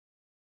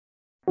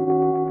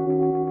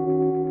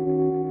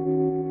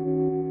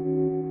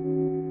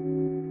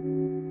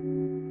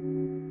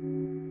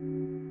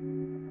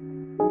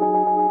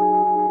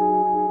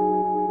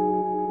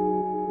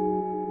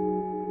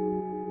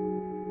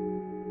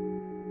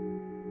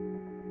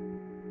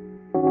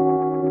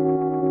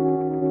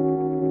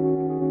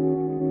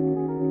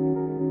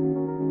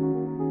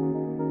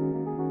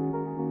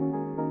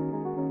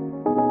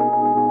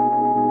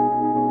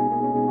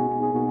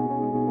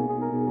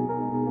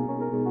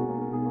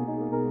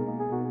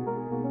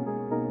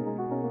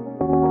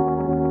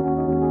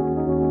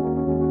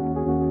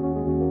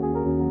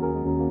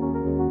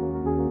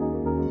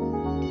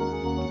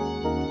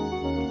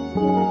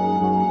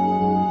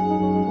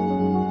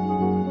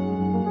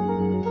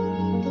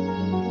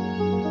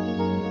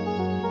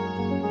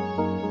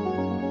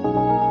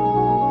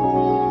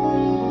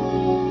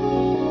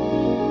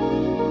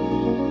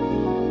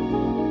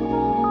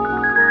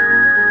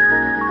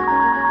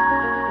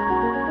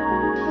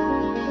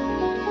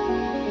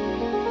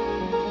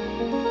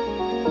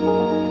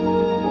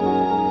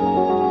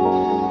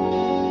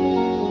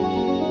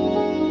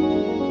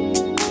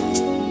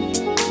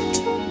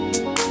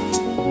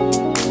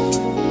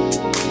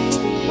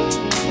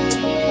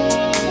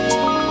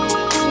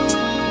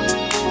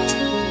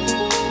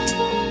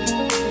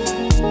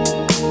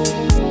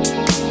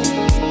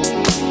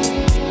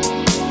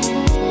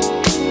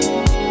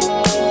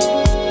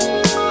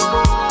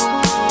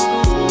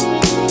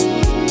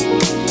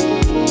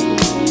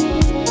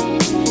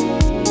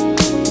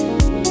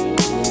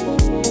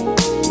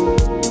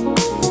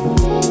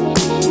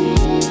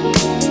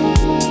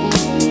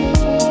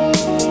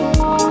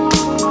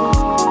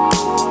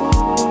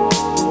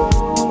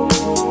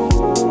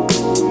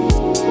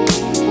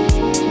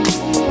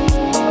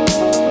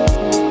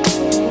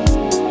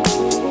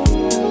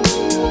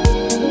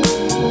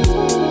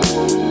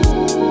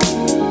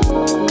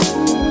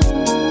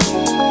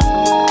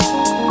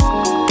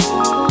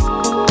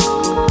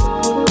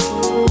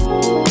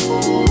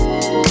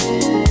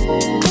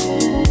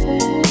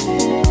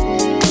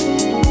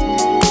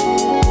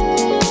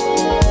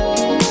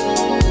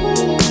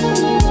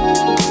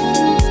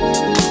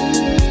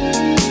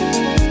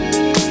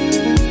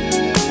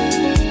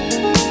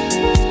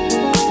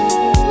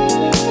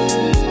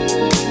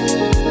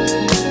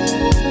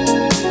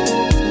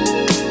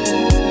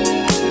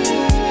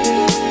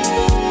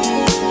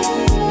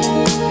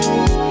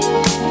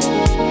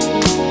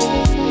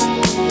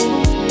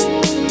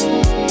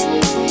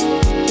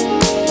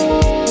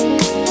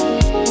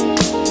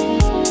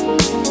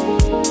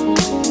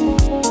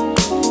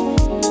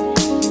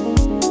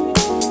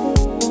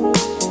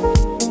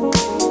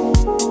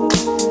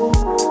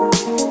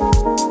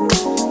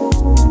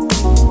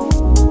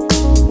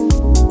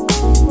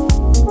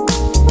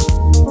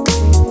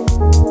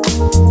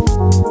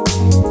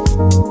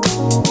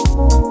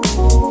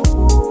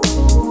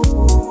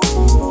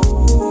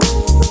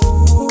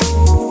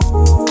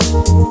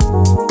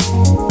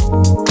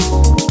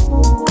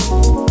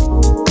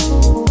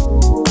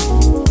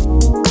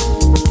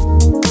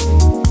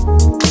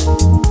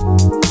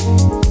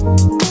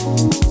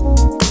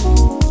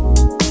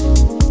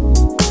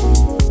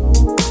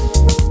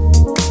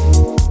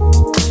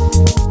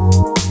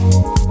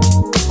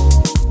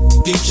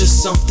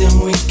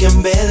something we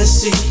can barely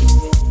see.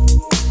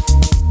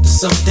 There's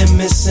something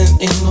missing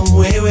in the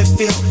way we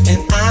feel,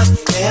 and I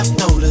have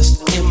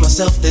noticed in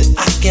myself that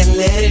I can't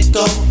let it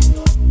go.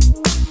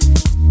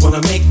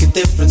 Wanna make a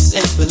difference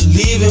and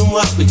believe in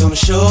what we're gonna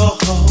show.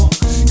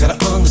 Gotta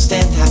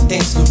understand how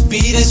things could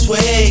be this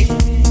way.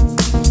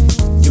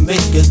 You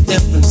make a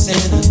difference in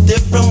a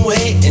different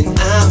way, and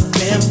I've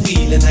been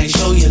feeling how you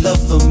show your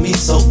love for me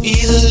so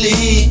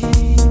easily.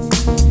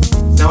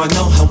 Now I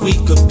know how we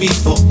could be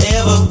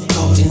forever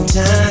caught in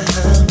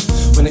time.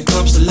 When it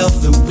comes to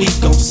loving, we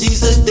gon'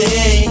 seize the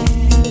day.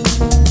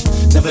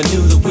 Never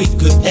knew that we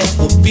could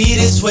ever be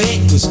this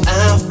way, 'cause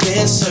I've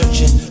been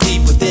searching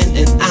deep within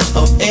and out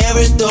of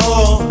every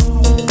door.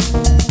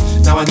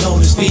 Now I know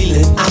this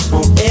feeling, I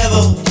won't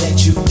ever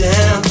let you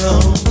down, no.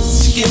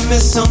 Give me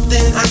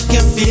something, I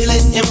can feel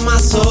it in my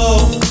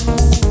soul.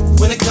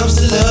 When it comes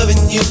to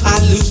loving you, I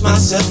lose my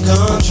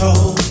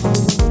self-control.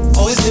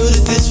 Always knew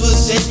that this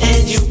was it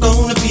and you're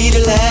gonna be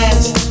the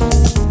last.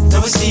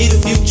 Now we see the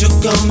future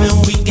coming,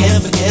 we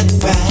can't forget the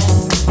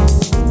past.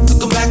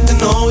 Looking back to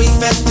know we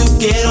had to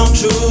get on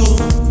true.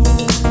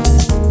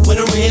 When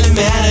it really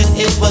mattered,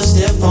 it was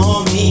there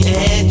for me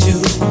and you.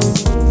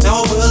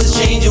 Now our world is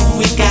changing,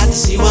 we got to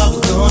see what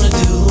we're gonna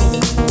do.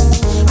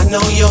 I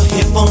know you're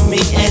here for me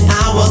and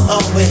I will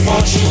always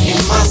want you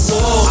in my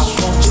soul. I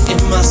want you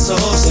in my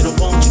soul, said I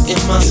want you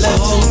in my soul. Your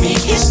love to me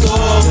is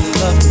gold, your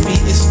love to me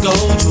is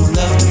gold, your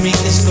love to me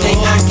is gold. Thing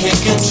I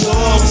can't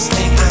control, this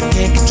thing I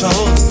can't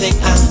control, the thing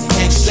I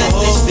can't control.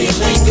 Let this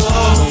feeling go,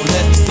 don't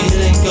let the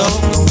feeling go,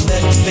 don't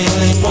let the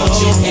feeling go. I want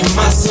you in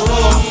my soul,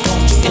 I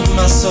want you in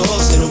my soul,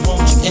 said I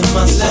want you in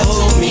my soul. Your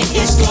love to me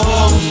is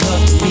gold, your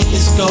love to me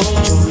is gold,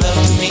 your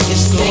love to me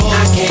is gold. Thing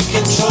I can't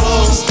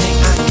control, this thing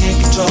I can't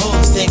control,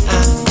 the thing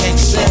I can't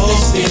control. Let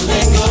this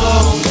feeling go,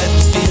 don't let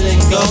the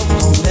feeling go,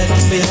 don't let the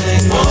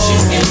feeling go. I want you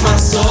in my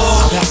soul.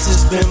 Past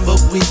has been,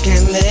 but we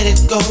can't let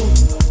it go.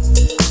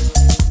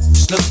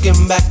 Just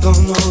looking back on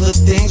all the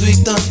things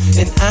we've done,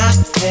 and I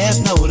have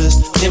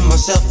noticed in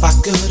myself I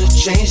could have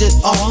changed it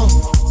all.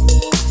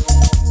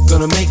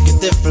 Gonna make a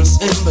difference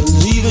and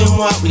believe in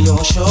what we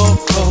all show.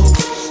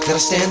 Gotta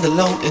stand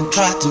alone and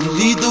try to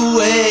lead the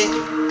way.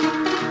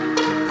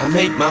 I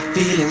make my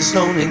feelings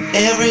known in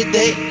every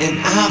day, and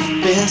I've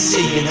been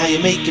seeing how you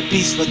make your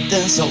peace with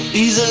them so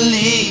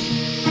easily.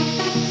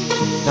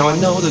 Now I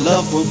know the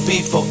love will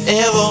be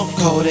forever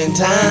caught in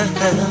time.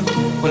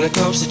 When it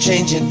comes to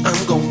changing,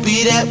 I'm gonna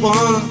be that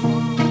one.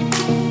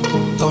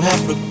 Don't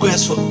have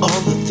regrets for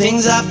all the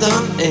things I've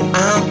done, and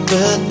I'm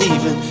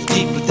believing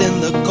deep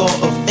within the core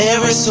of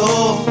every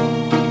soul.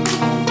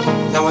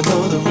 Now I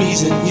know the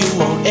reason you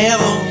won't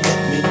ever let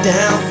me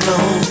down, no.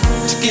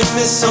 To give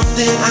me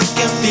something, I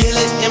can feel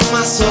it in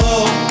my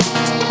soul.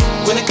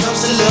 When it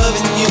comes to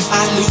loving you,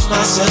 I lose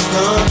my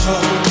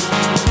self-control.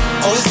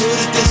 Always knew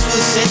that this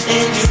was it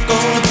and you're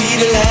gonna be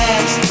the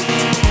last.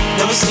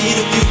 we see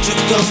the future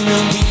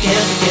coming, we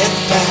can't forget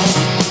the past.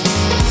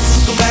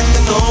 Go back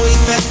and always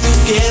back to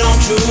get on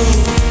true.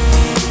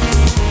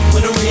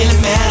 When it really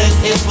mattered,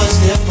 it was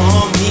there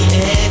for me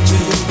and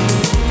you.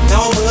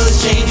 Now our world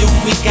is changing,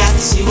 we got to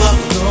see what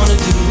we're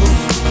gonna do.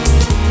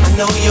 I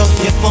know you're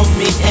here for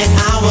me and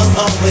I will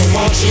always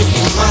want you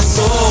in my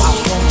soul. I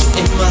want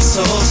you in my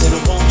soul, said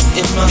I want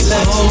you in my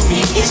soul. Love to me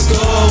is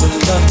gold,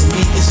 love to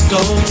me is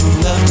gold.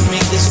 True love to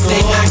me is gold.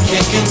 Thing I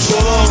can't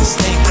control, this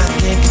thing I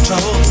can't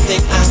control,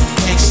 thing I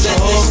can't control. Let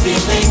this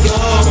feeling go,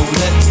 don't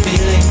let the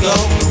feeling go,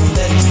 don't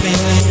let the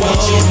feeling go. Want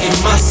you in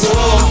my soul,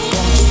 I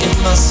want you in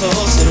my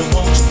soul, said I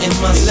want you in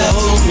my soul.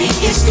 Love to me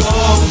is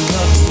gold,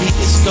 love to me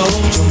is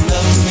gold. True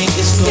love to me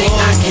is gold. Thing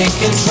I can't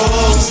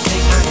control, this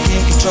thing I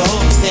can't control,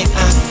 thing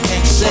I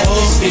can't control. Let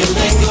this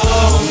feeling go,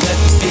 let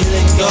the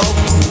feeling go,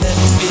 let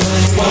the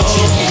feeling go. Want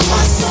you in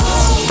my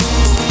soul.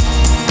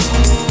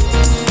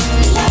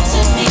 Love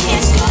to me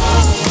is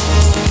gold.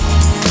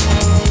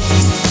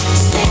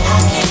 This thing I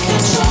can't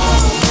control.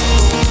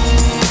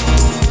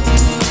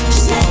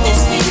 Just let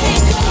this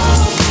feeling go.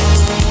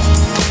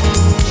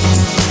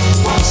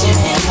 Want you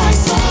in my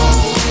soul.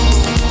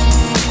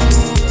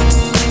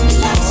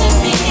 Love to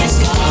me is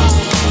gold.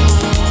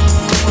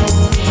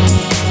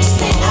 This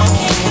thing I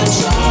can't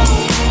control.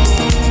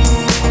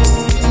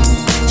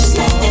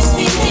 Let this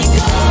feeling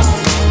go.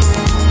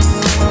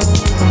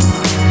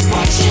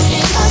 Want you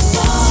in my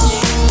soul.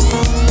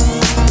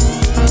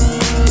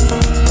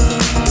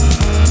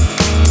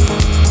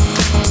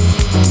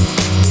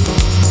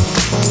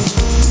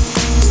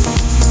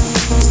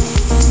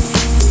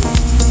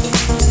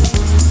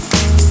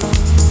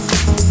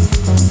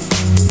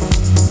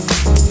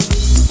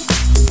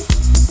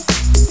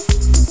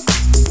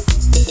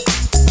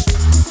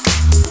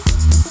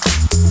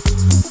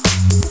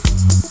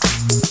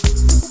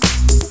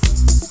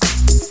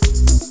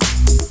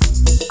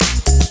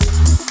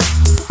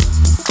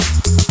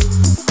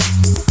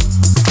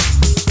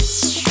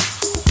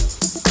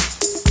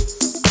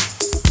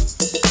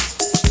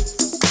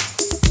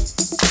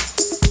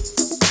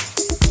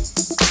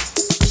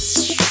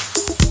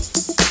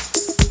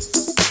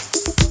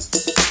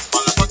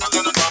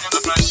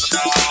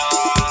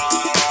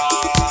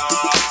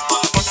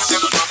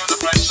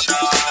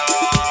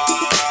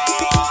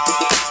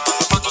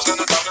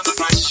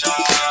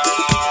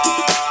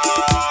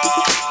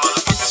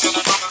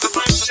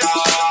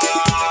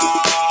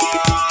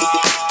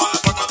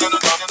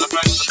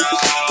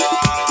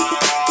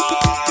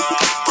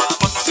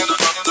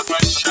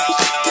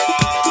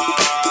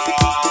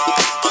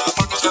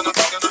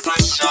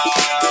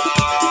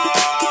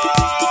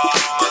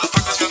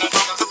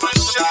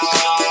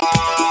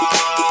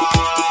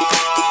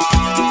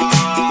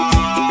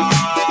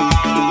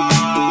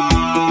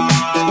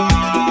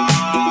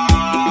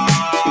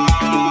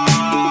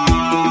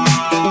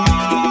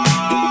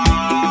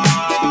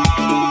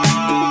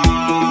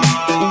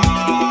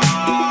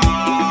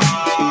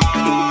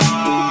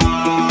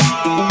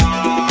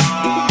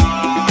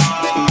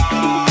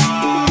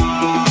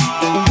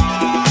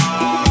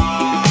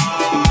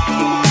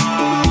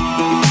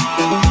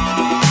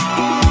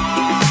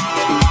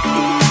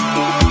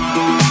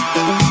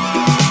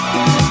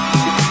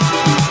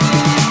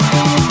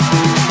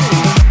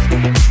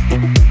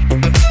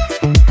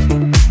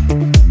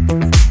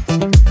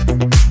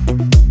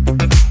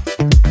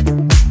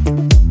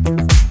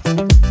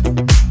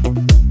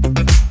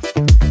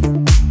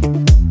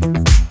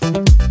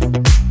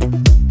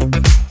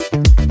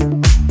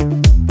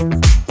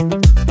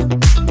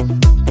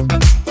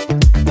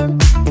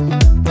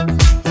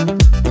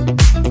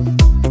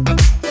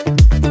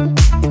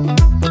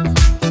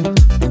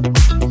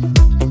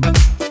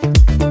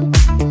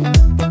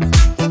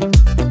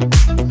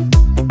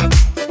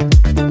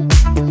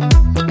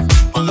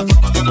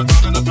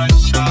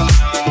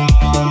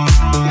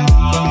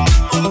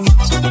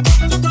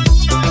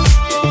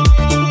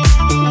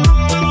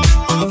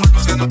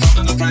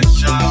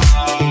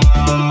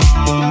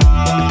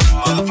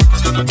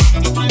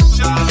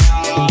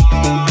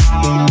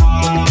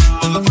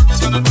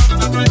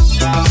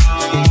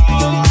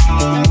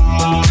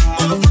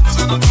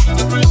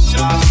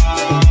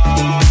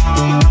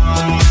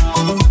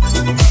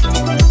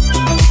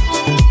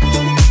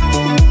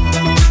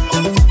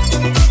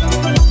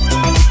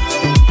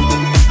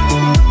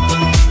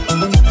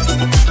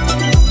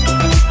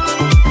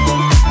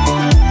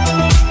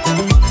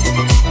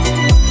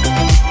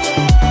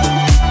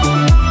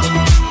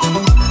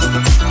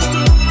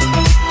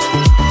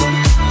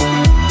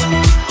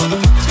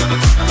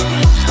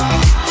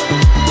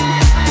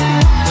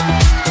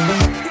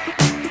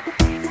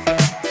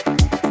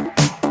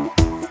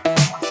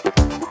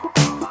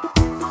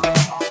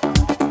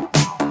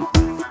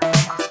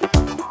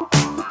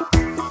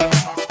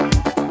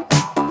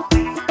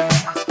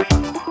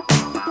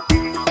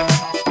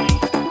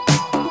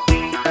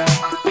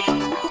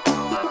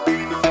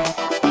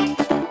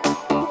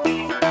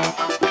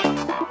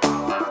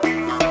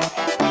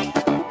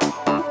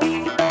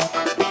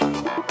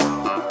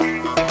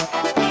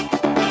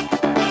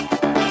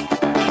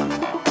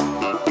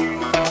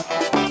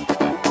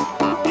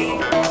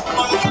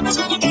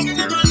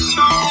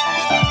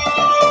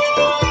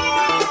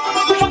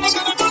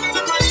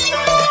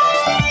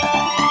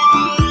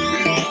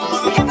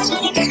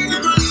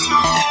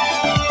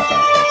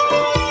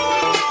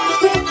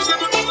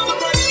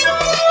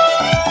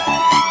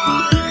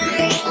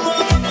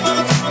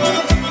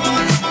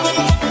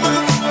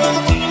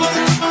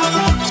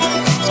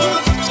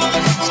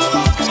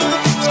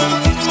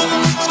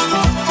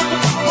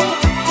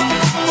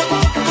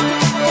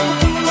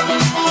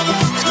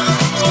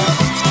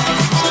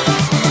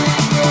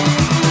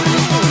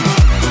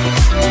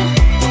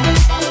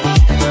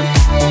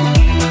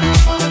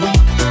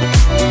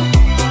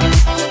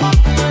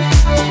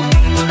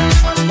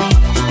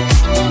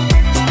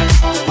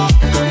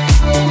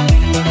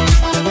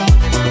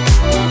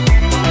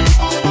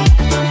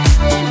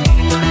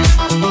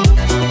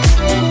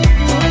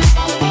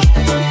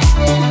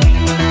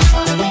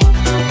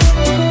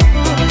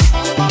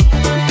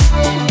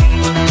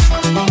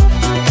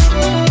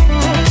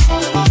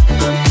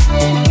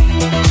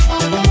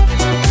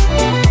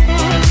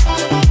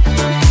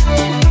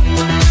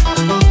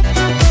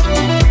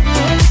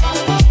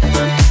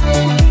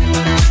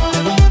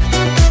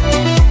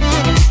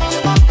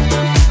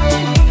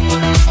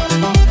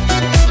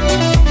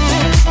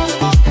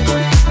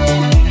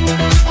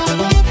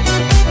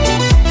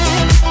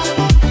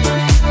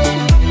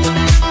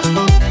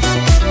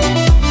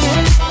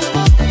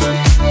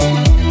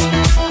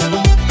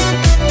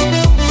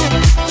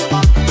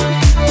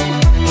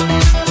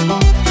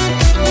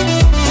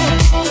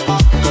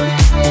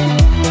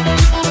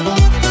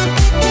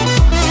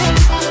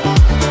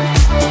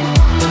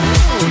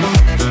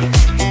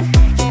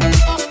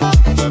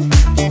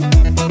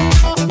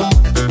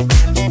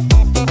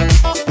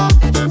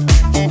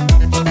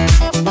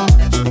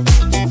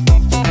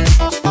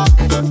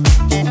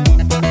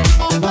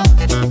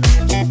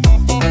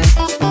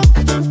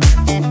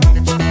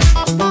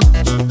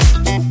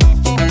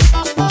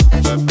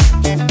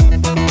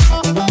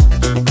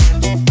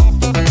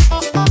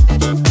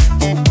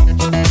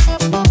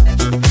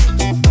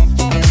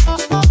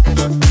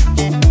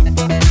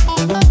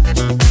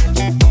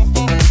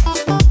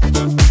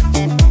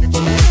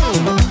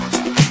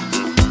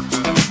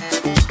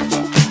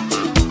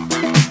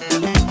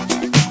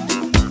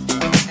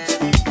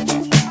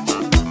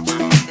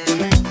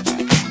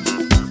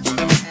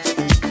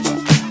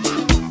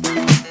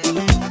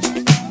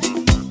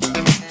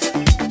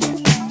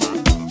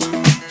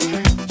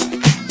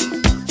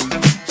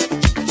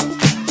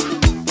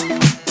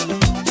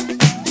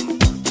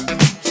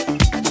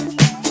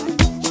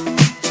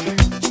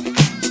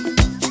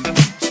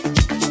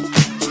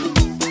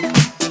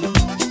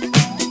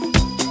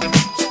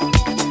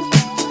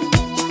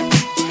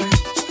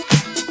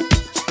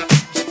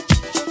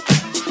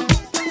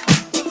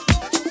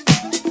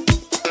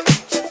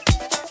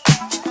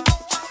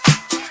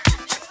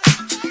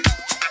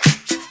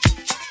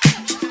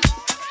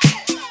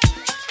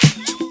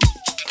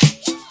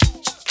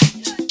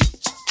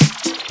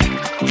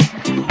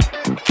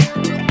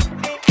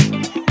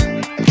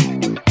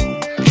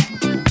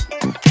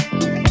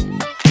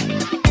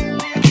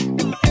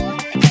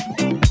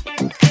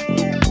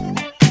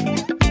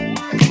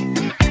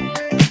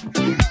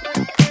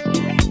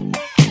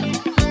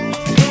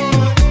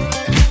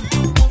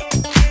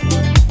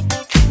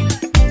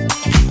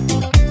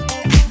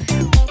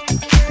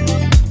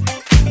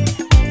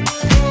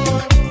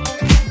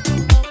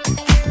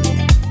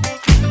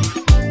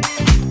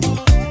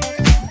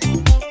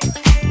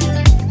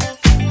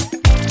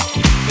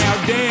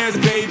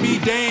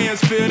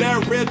 dance, feel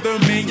that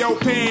rhythm in your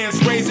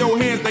pants. Raise your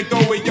hands, let go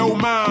with your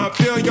mind.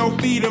 Feel your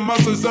feet and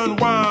muscles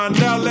unwind.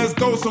 Now let's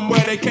go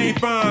somewhere they can't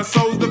find.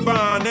 Souls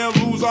divine, they'll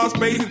lose all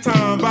space and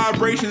time.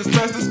 Vibrations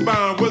touch the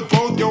spine with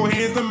both your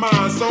hands and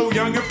mine. So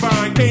young and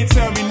fine, can't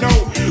tell me no.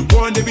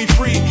 Born to be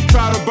free,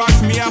 try to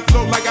box me, I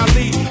float like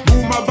Ali.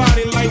 Move my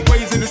body like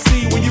waves in the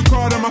sea. When you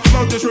call on my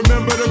flow, just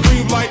remember to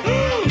breathe like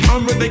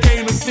I'm what they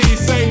came to see.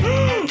 Say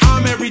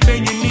I'm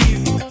everything you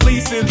need.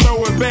 Please and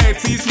throw it back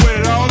till you sweat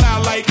it all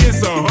out like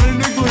it's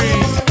 100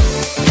 degrees.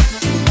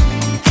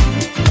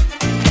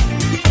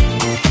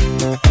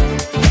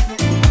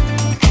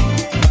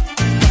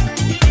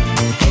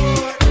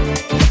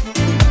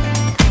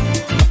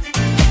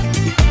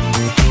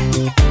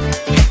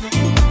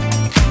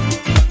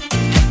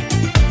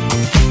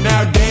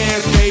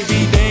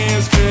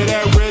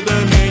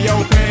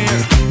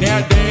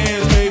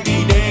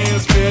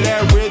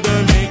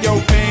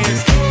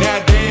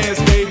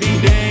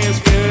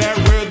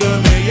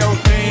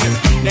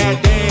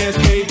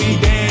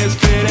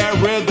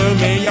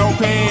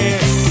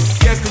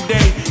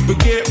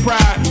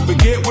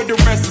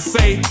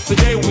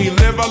 Today we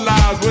live our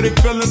lives, what it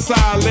feel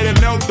inside, let it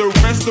melt the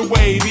rest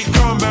away.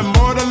 Become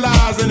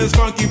immortalized in this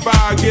funky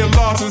vibe, get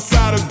lost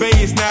inside a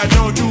bass. Now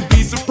don't you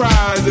be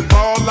surprised if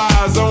all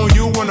eyes on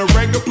you when the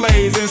record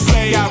plays. And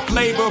say got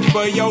flavor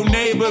for your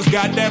neighbors,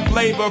 got that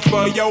flavor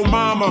for your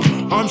mama.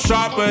 I'm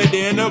sharper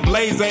than a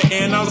blazer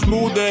and I'm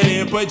smoother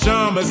than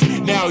pajamas.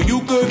 Now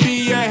you could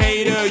be a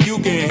hater, you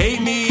can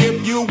hate me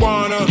if you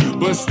wanna,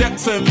 but step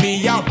to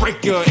me, I'll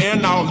break you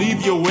and I'll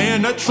leave you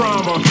in a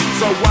trauma.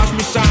 So watch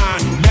me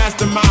shine,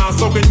 mastermind,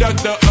 so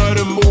conductor of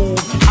the move.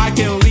 I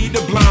can lead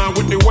the blind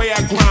with the way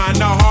I grind,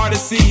 not hard to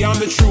see, I'm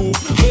the truth.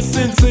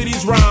 Listen to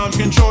these rhymes,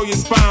 control your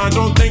spine,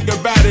 don't think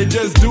about it,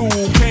 just do.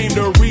 Came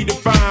to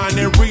redefine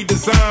and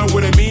redesign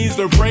what it means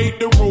to break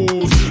the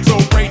rules. So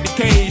break the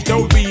cage,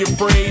 don't be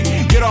afraid.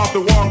 Get off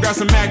the wall, grab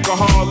some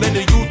alcohol, let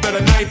the youth of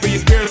the night for your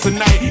spirits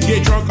tonight.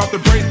 Get drunk off the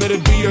brakes, let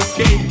it be your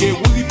escape. Get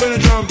woozy for the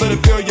drums, let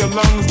it fill your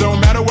lungs. Don't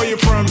matter where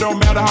you're from, don't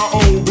matter how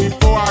old.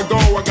 Before I go,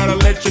 I gotta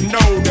let you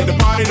know that the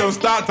party don't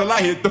stop till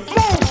I hit the floor.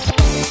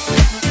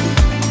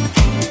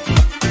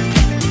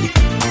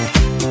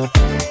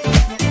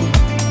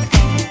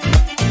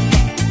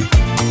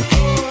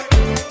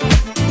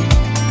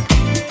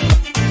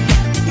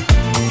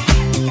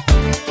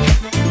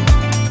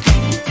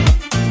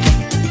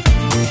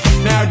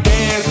 Now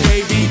dance,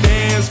 baby,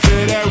 dance,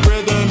 feel that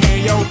rhythm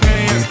in your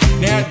pants.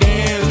 Now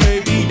dance,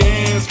 baby,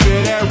 dance,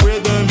 feel that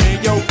rhythm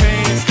in your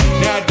pants.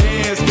 Now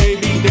dance,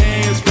 baby,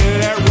 dance, feel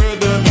that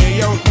rhythm in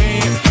your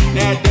pants.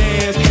 Now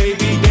dance,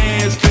 baby,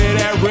 dance, feel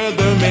that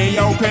rhythm in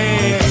your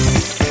pants.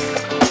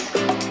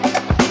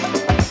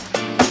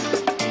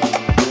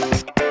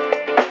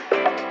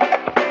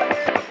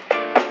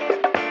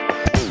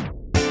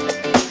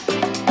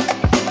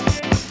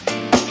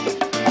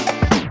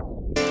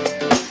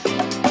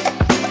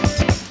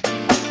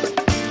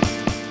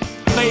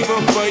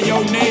 Flavor for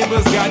your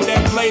neighbors, got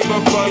that flavor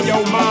for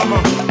your mama.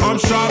 I'm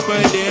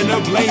sharper than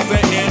a blazer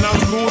and I'm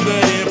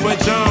smoother than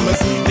pajamas.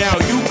 Now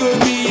you could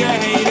be a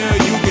hater,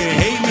 you can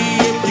hate me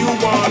if you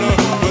wanna,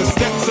 but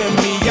step to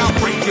me, I'll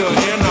break you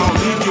and I'll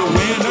leave you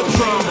in a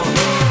trauma.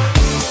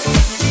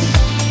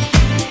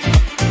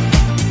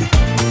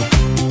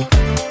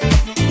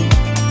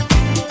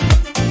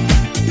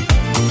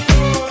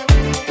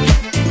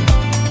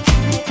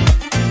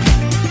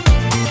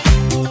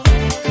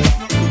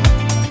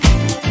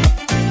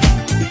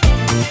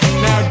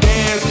 Now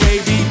dance,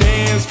 baby,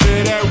 dance,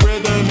 feel that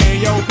rhythm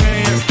in your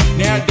pants.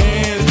 Now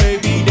dance,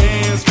 baby,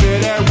 dance, feel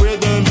that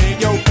rhythm in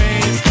your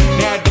pants.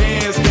 Now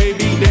dance,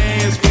 baby,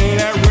 dance, feel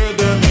that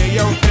rhythm in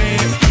your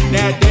pants.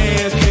 Now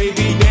dance,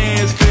 baby,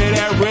 dance, feel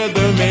that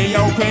rhythm in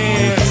your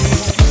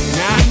pants.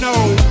 Now I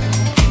know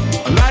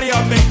a lot of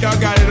y'all think y'all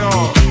got it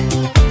all.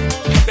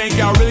 Think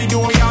y'all really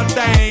doing y'all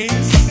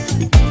things,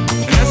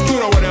 and that's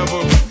cute or whatever,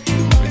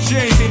 but you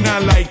ain't seen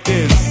nothing like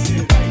this.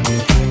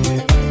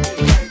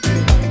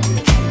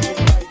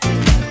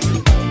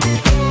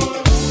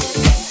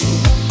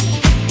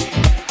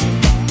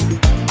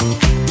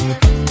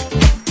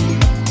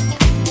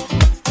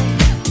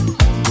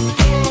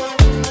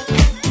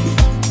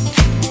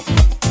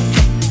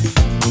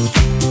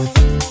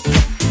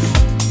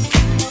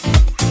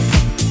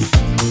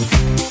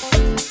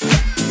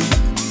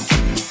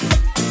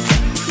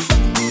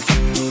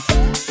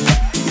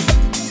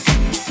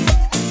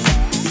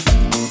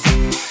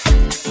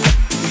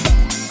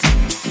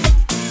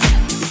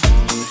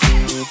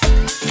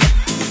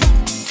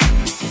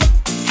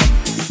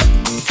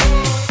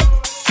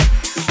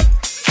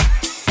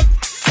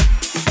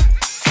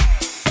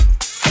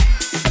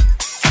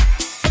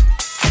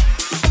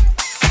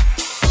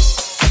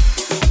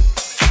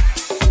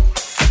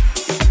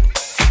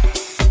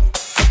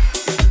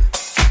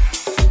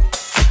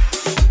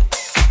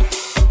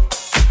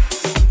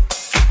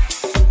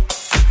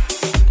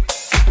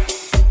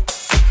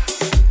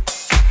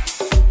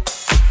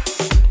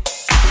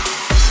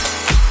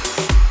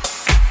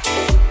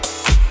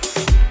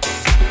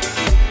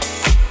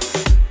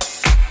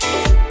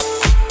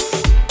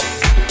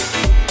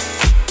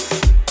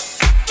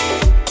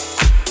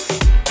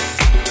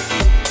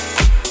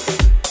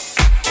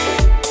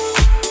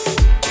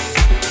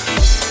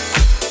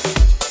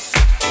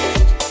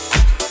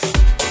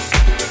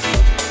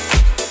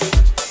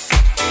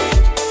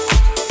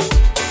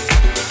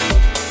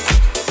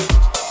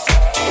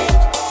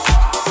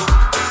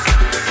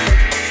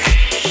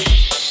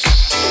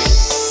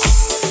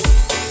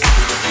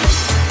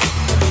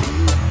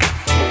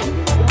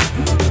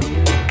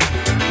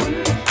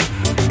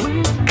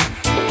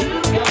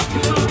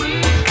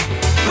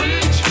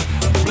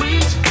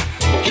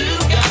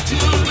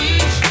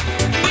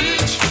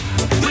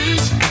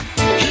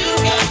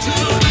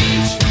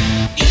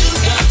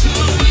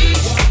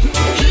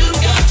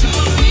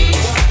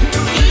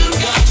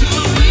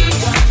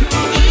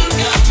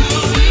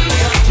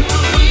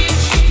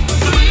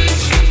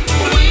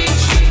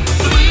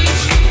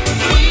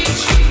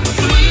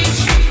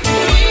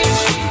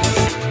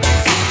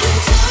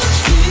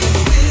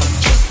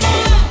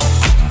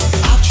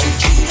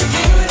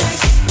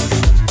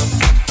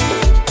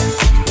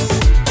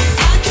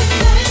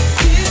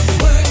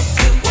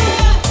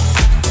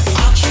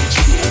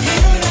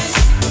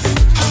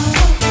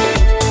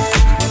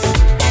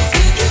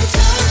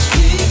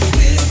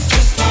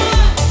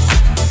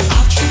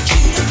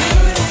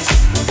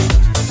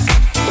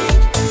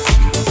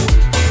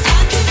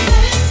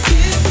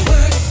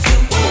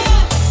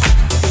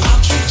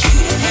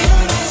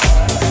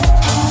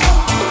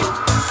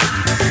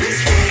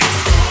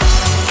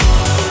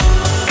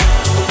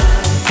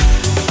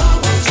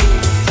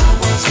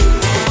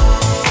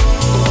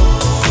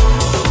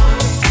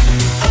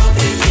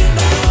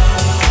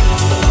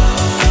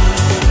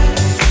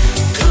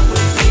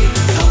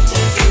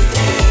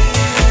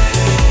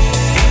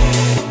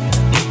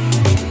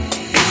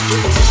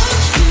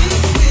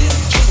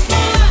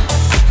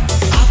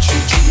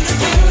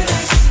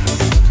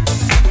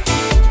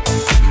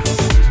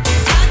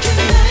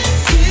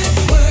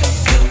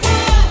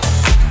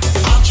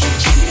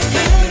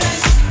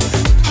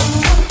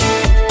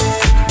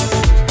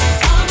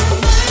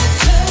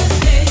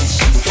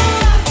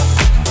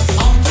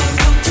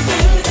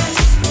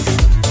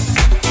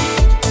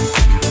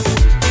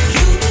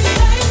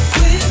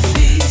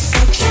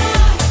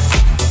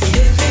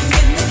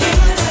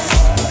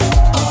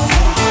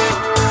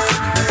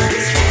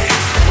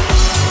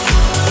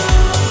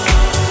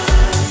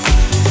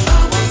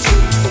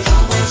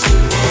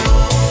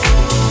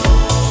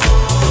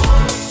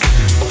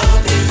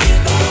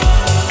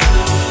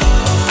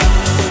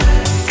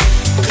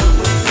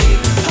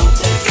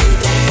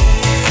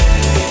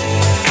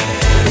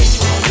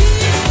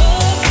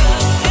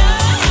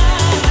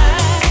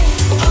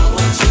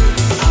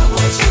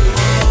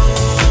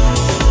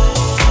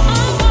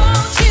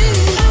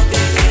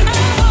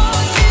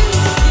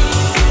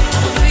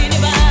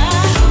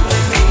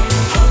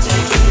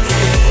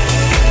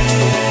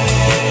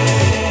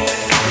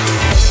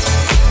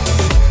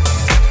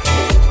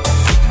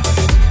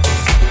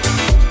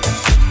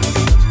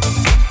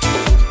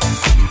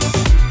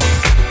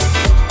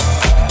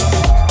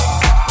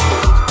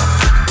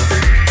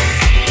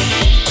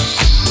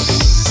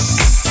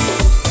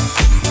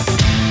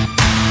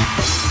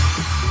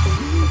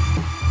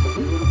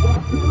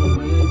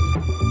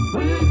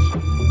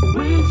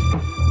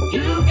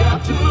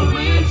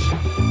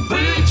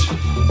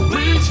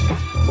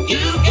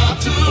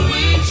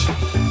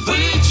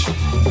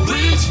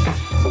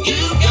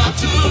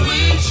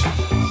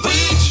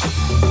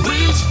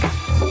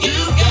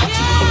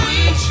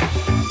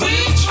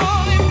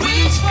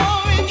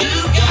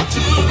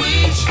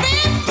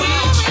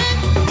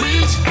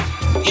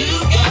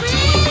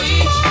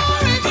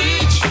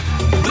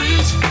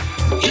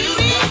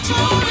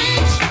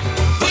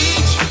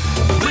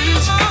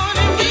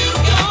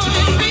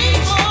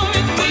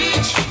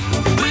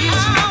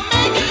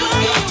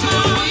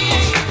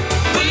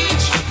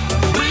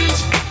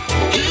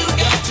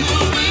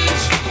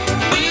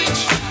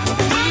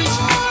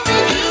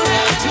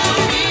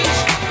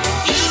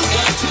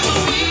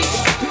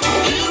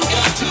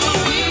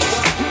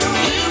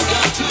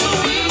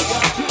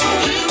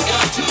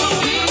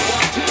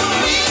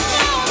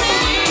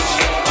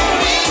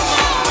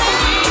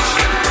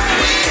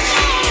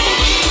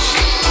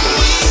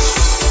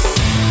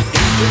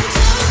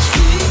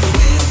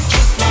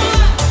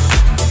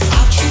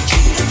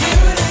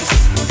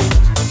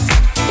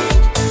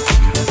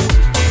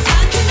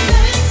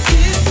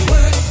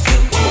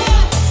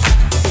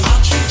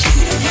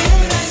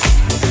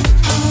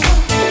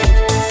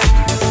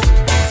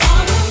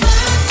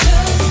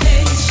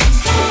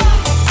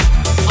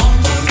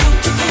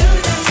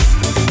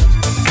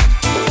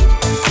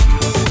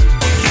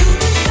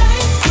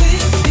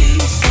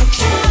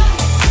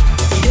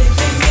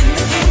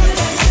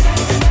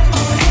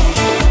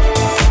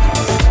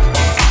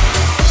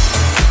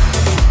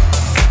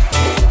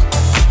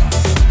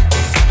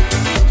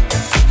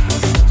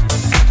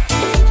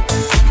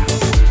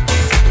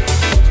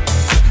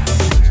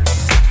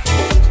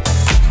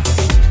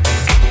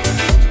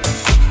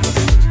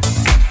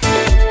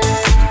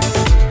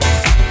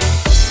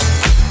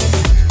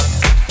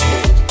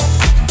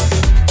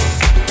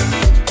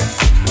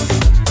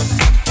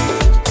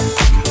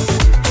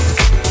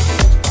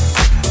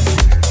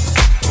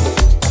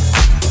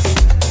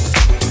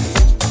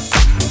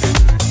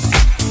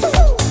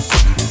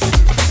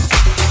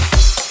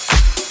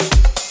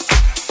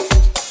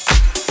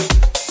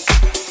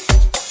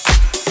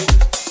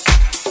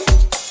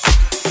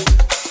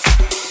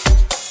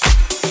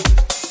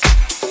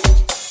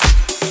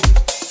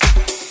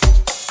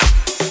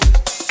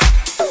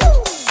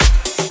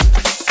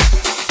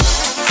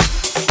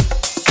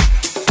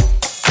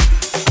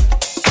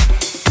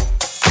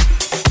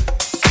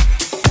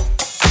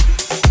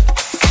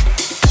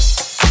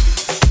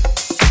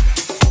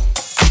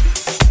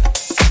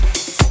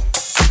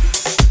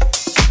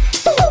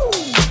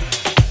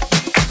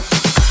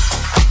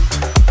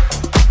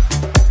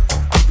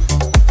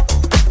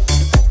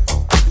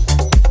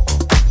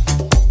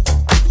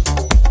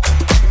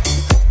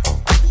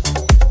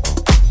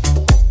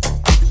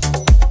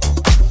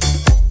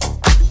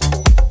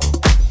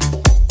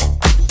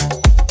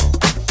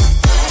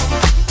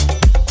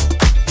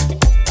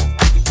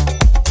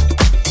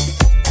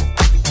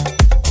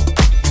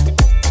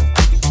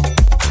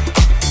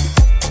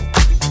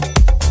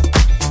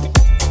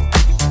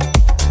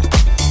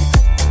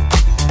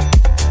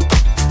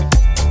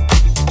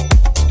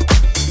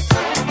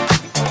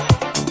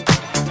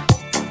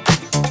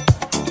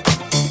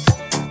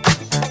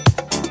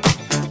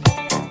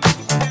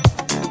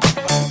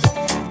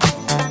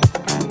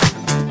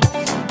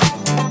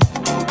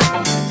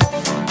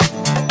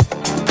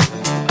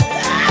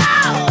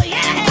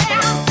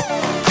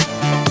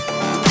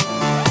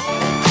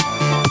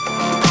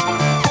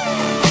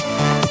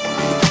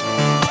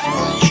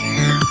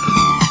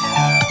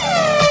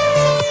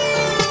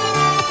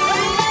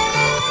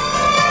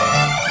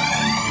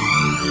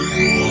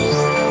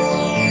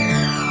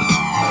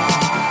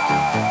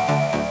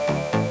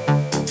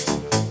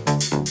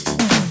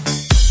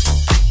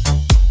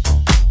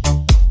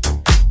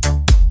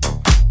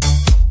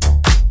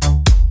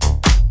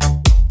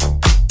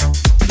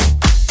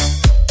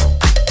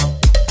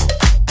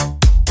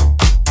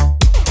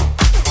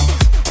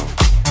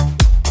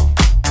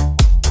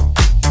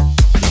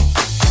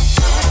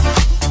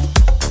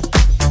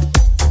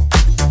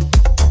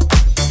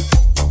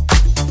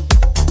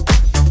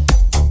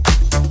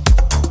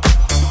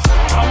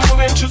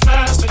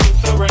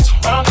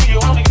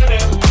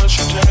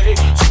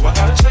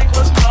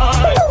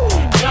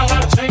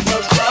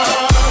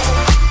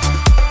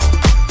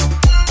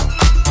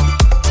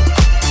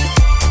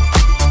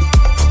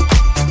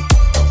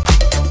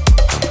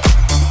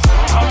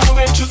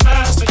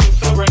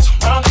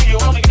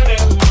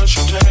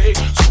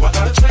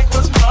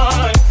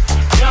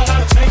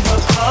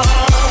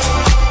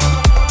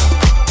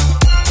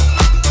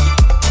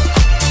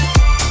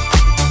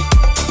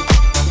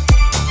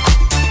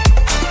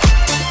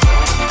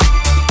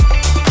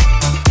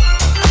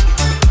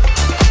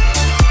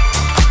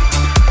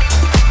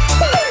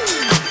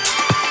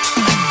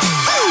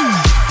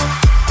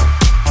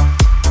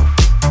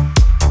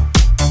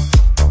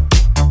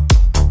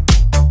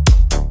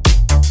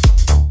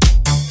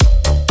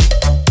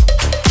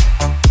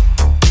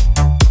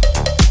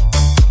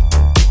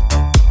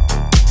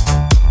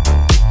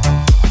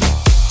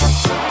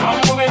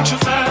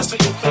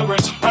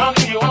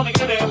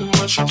 getting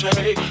what you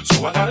take.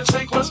 So I gotta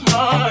take what's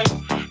mine.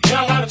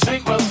 Yeah, I gotta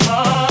take what's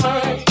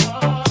mine.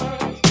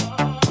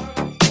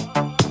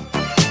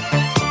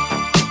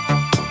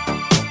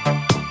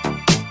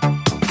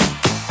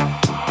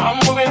 I'm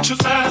moving too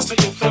fast to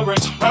get the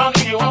race around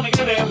here. You only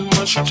getting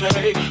what you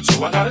take.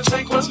 So I gotta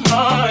take what's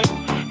mine.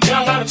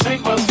 Yeah, I gotta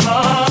take what's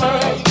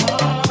mine.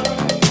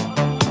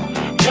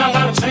 Yeah, I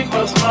gotta take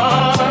what's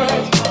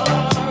mine.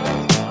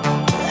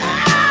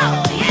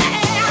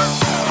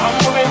 I'm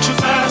moving too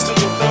fast to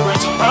get the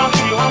race around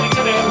here. You only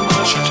getting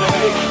what you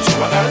take. So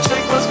I gotta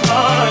take what's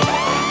mine.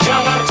 Yeah,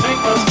 I gotta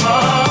take what's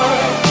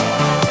mine.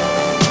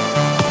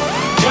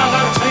 Yeah, I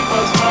gotta take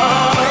what's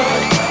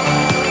mine.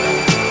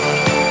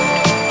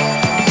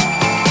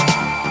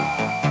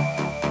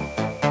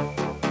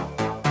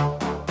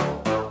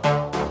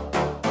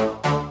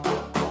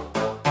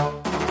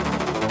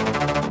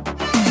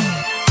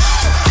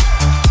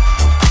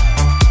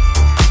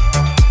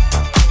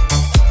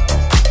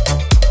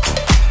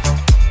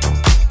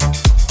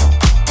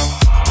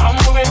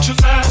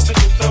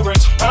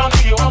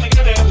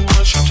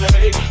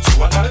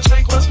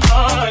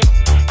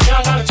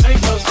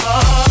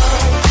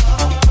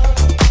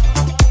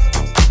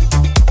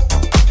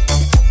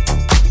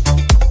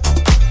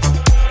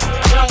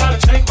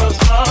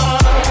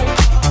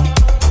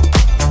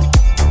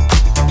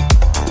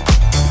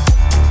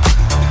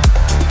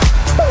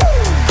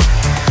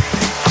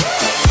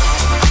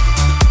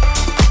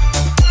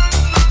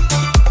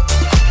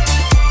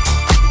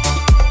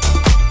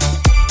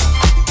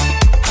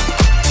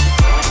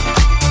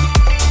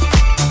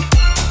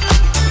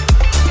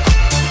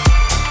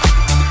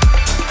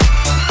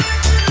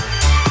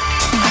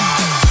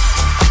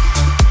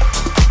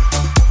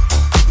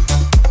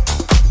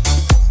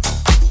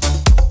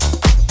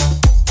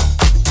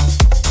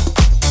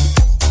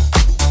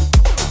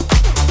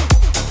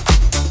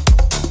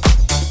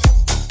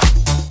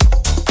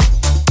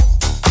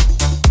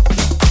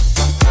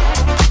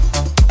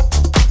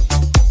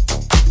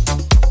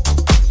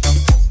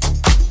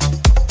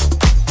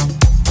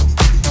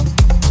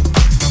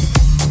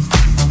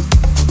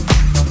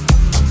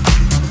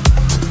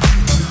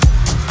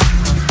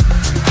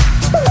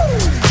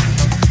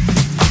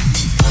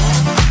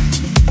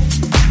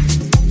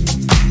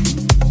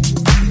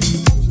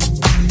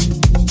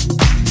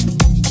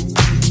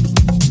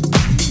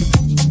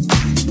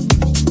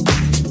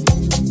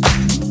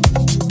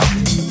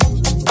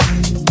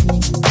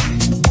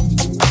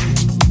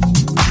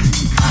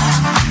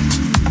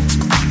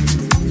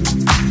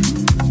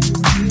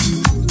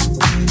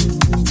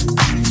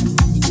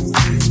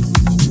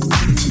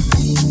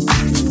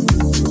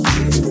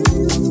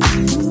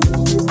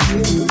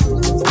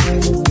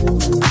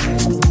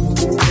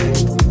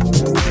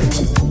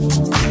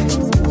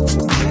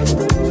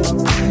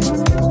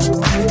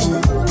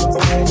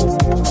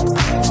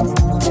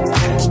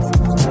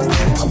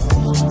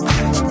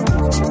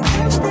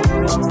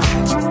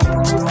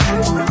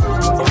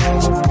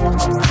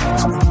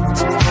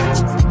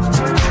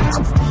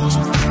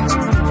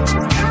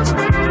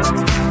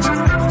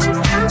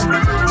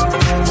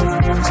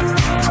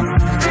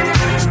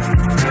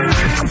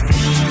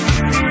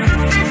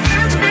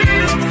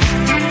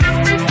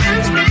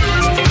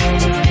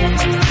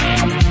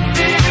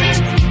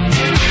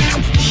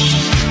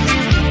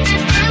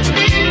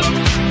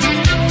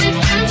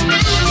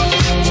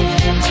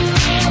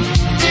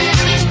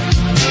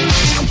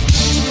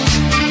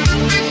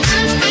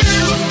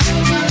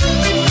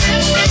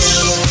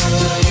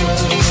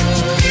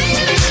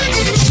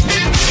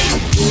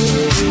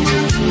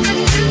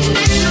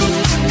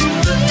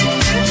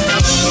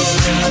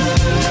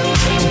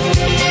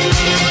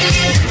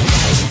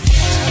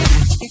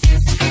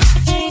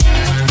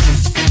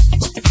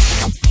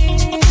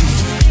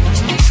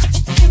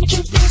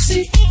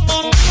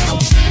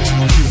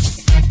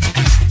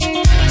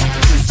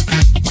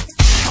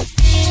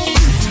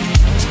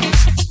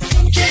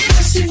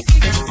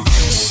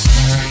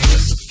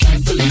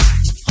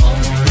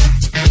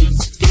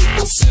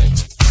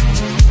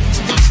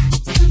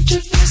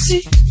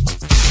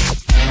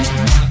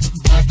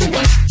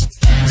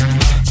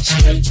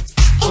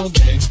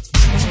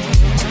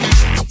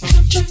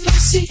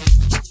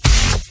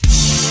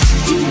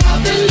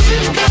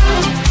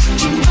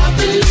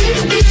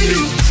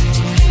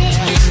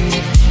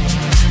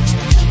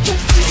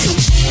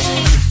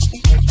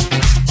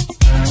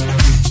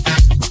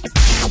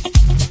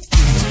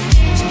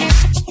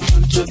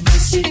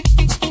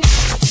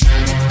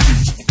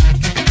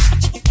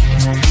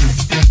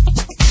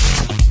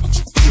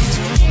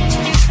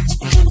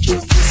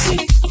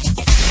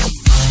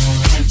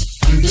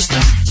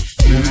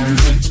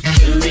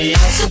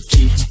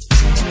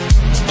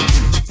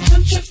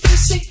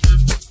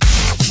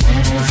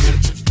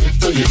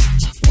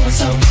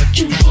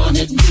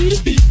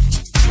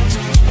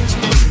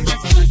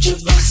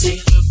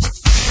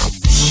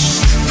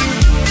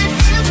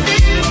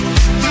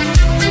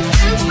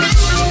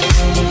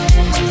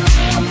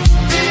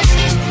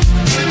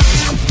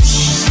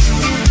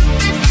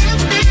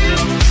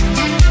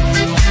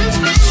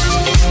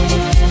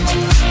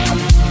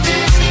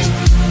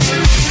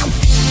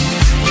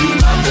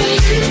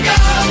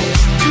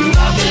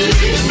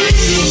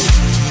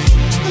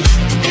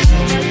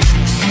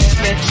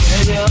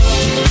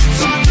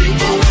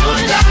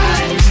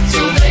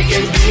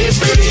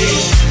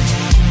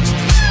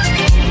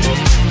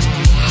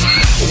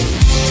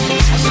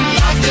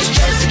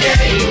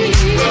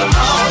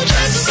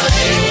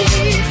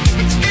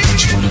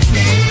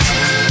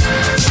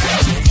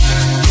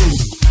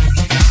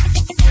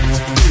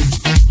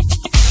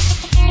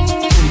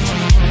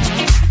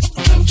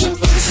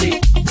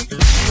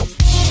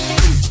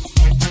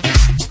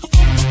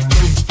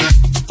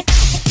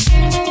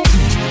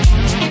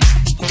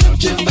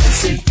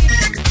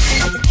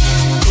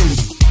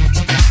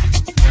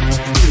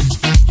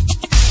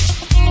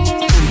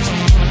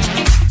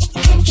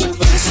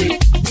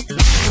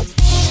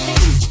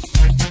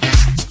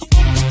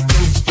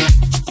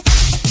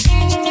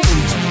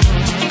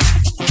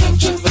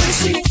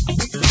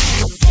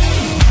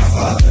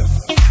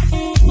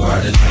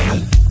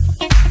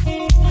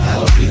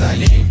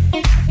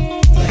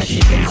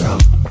 kingdom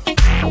come,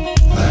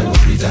 thy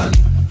will be done,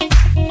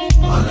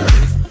 on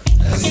earth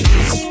as it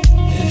is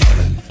in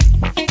heaven.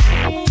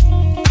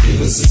 Give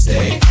us this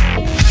day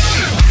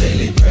our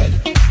daily bread,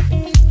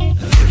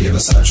 and forgive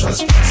us our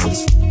trespasses,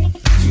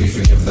 as we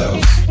forgive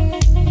those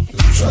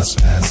who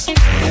trespass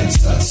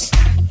against us.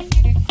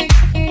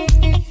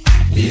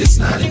 Lead us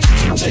not into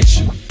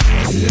temptation,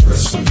 but deliver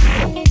us from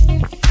evil.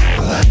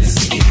 For thine is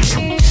the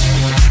kingdom,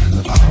 and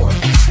the power,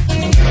 and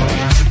the glory,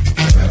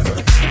 forever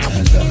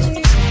and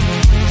ever.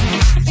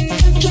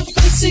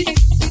 Controversy.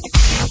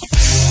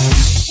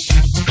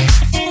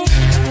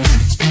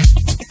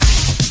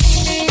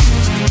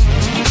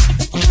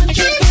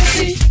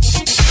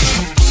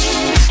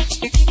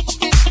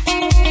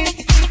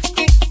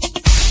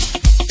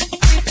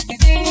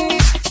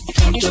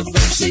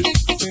 Controversy.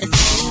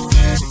 Controversy.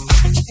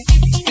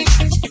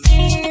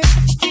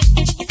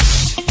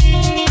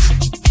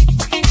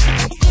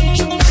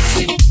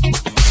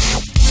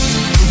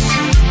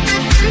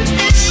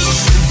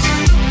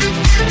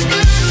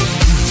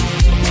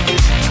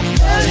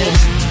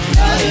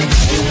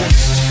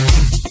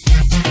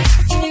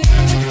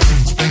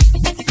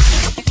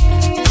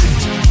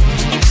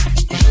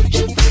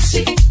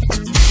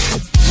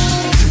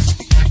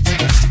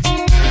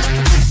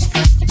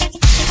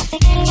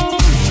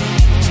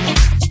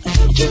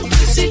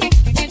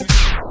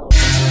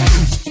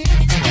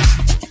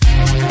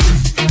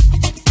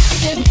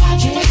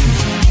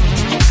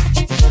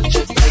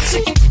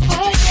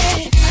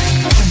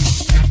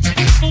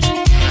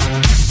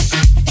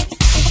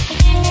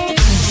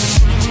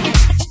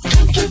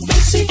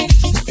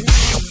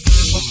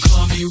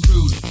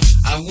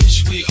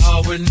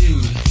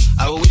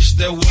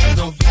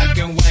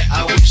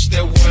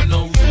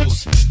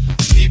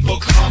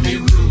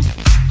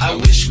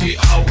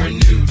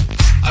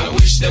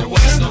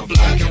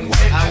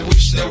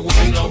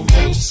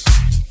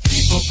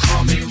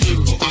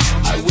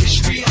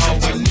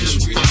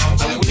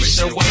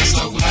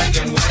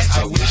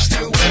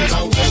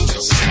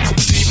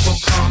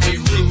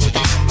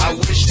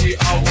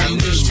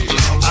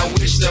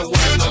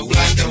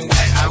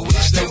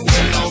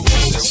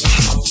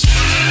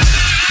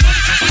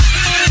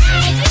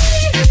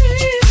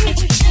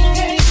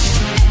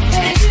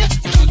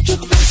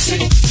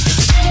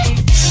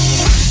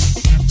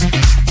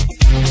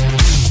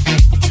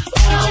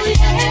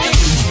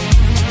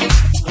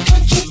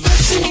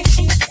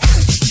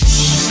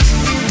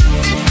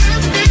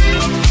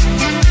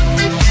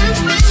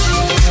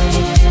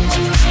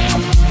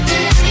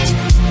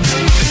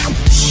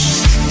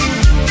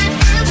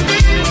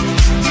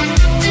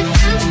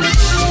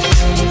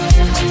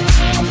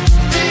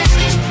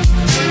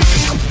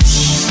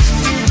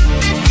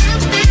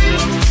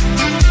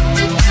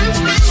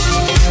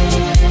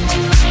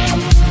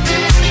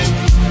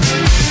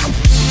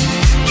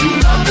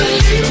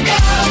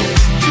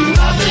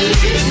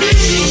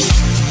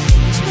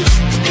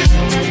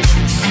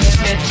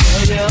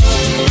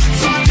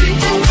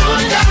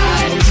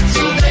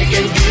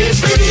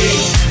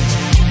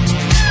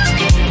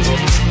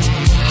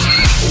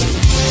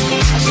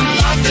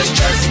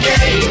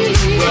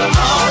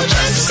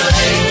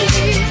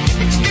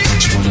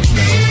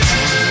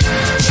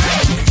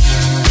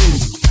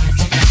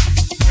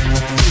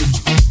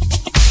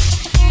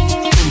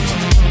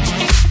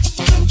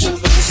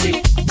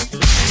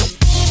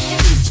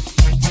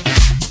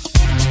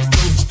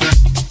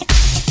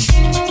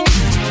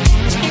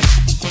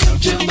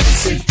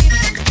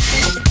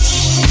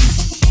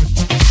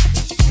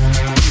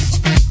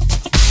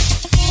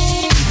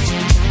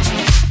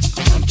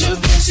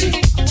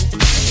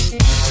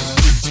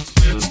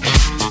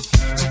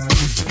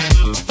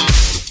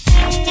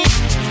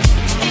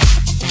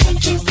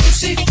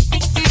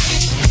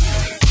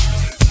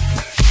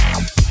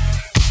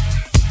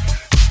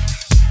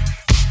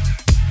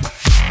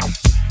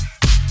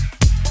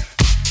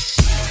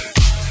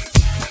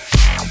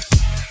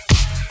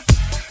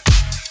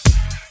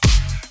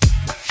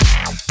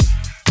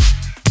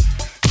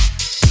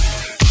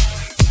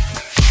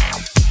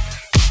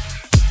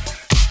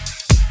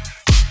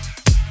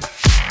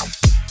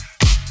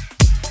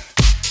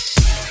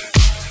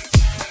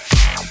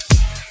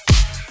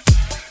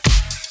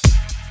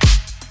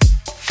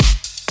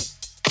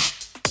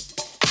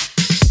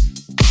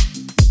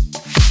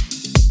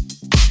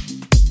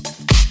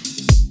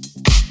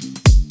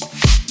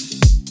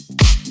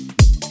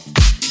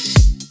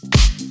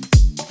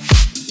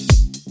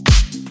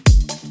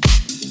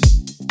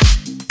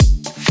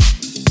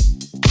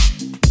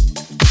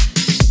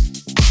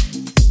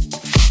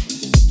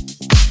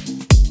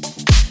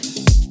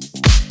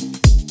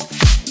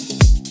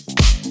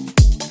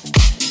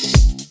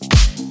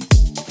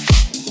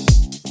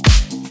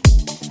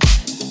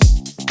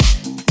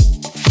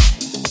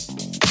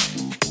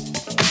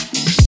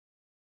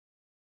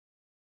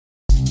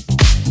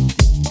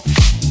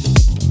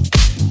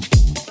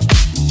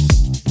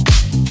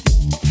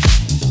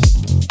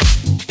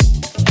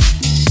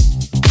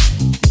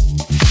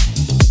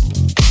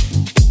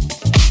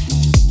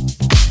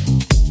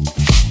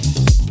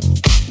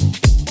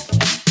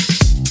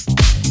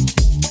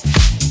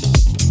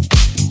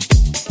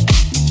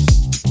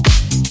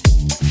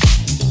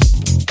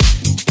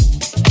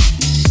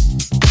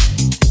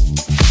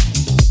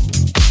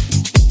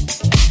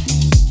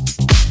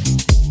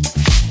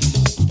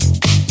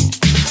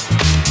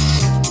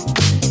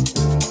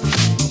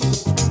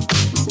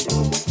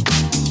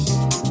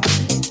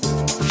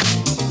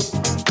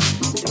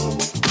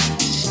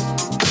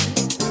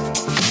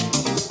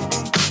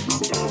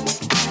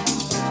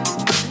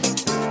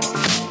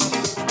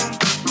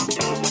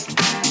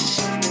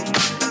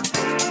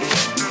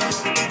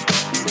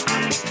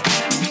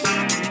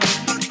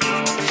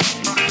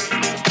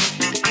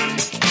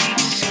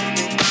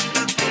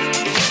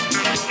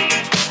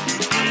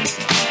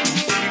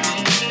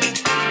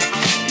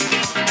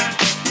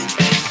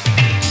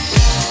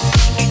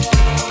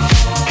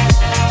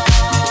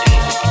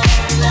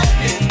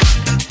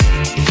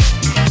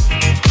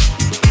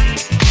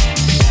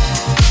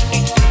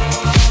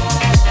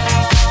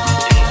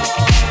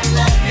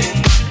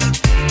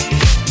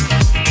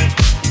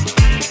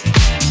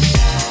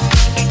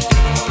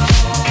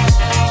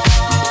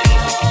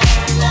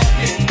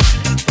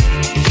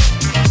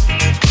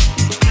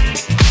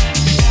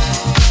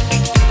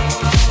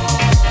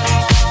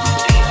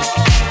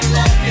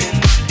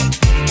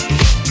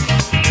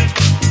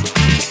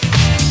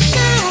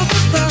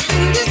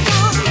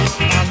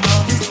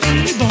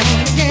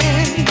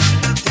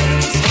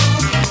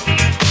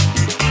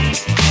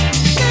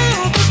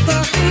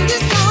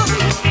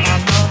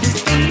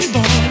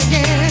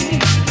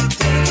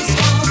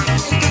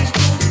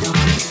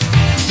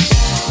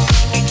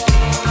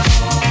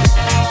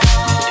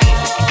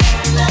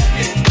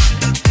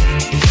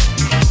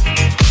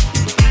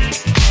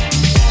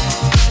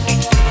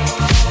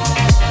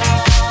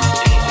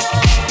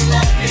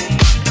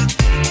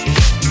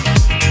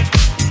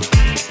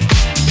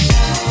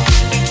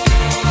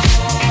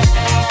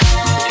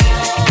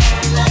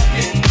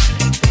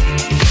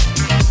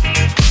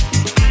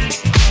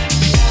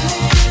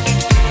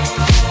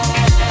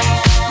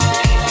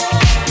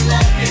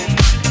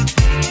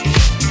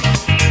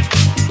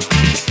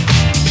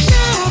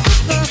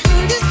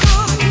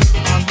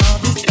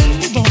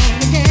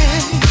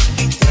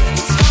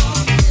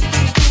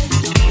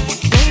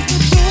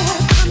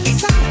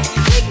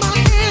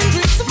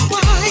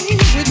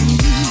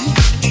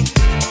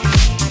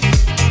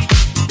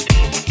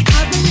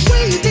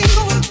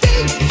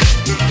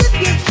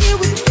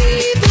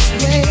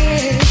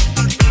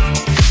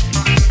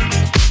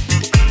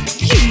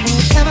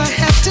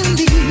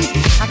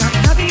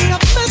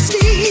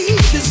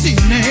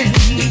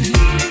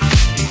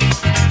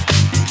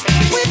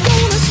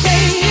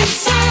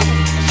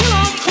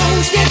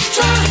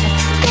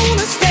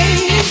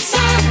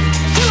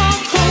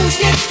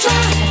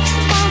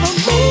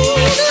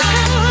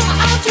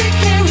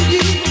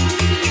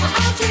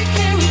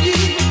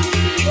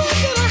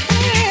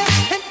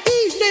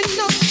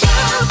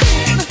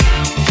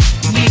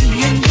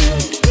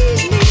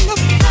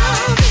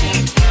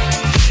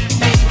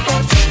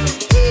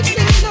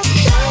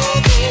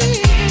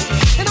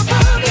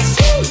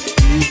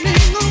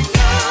 Evening of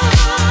love.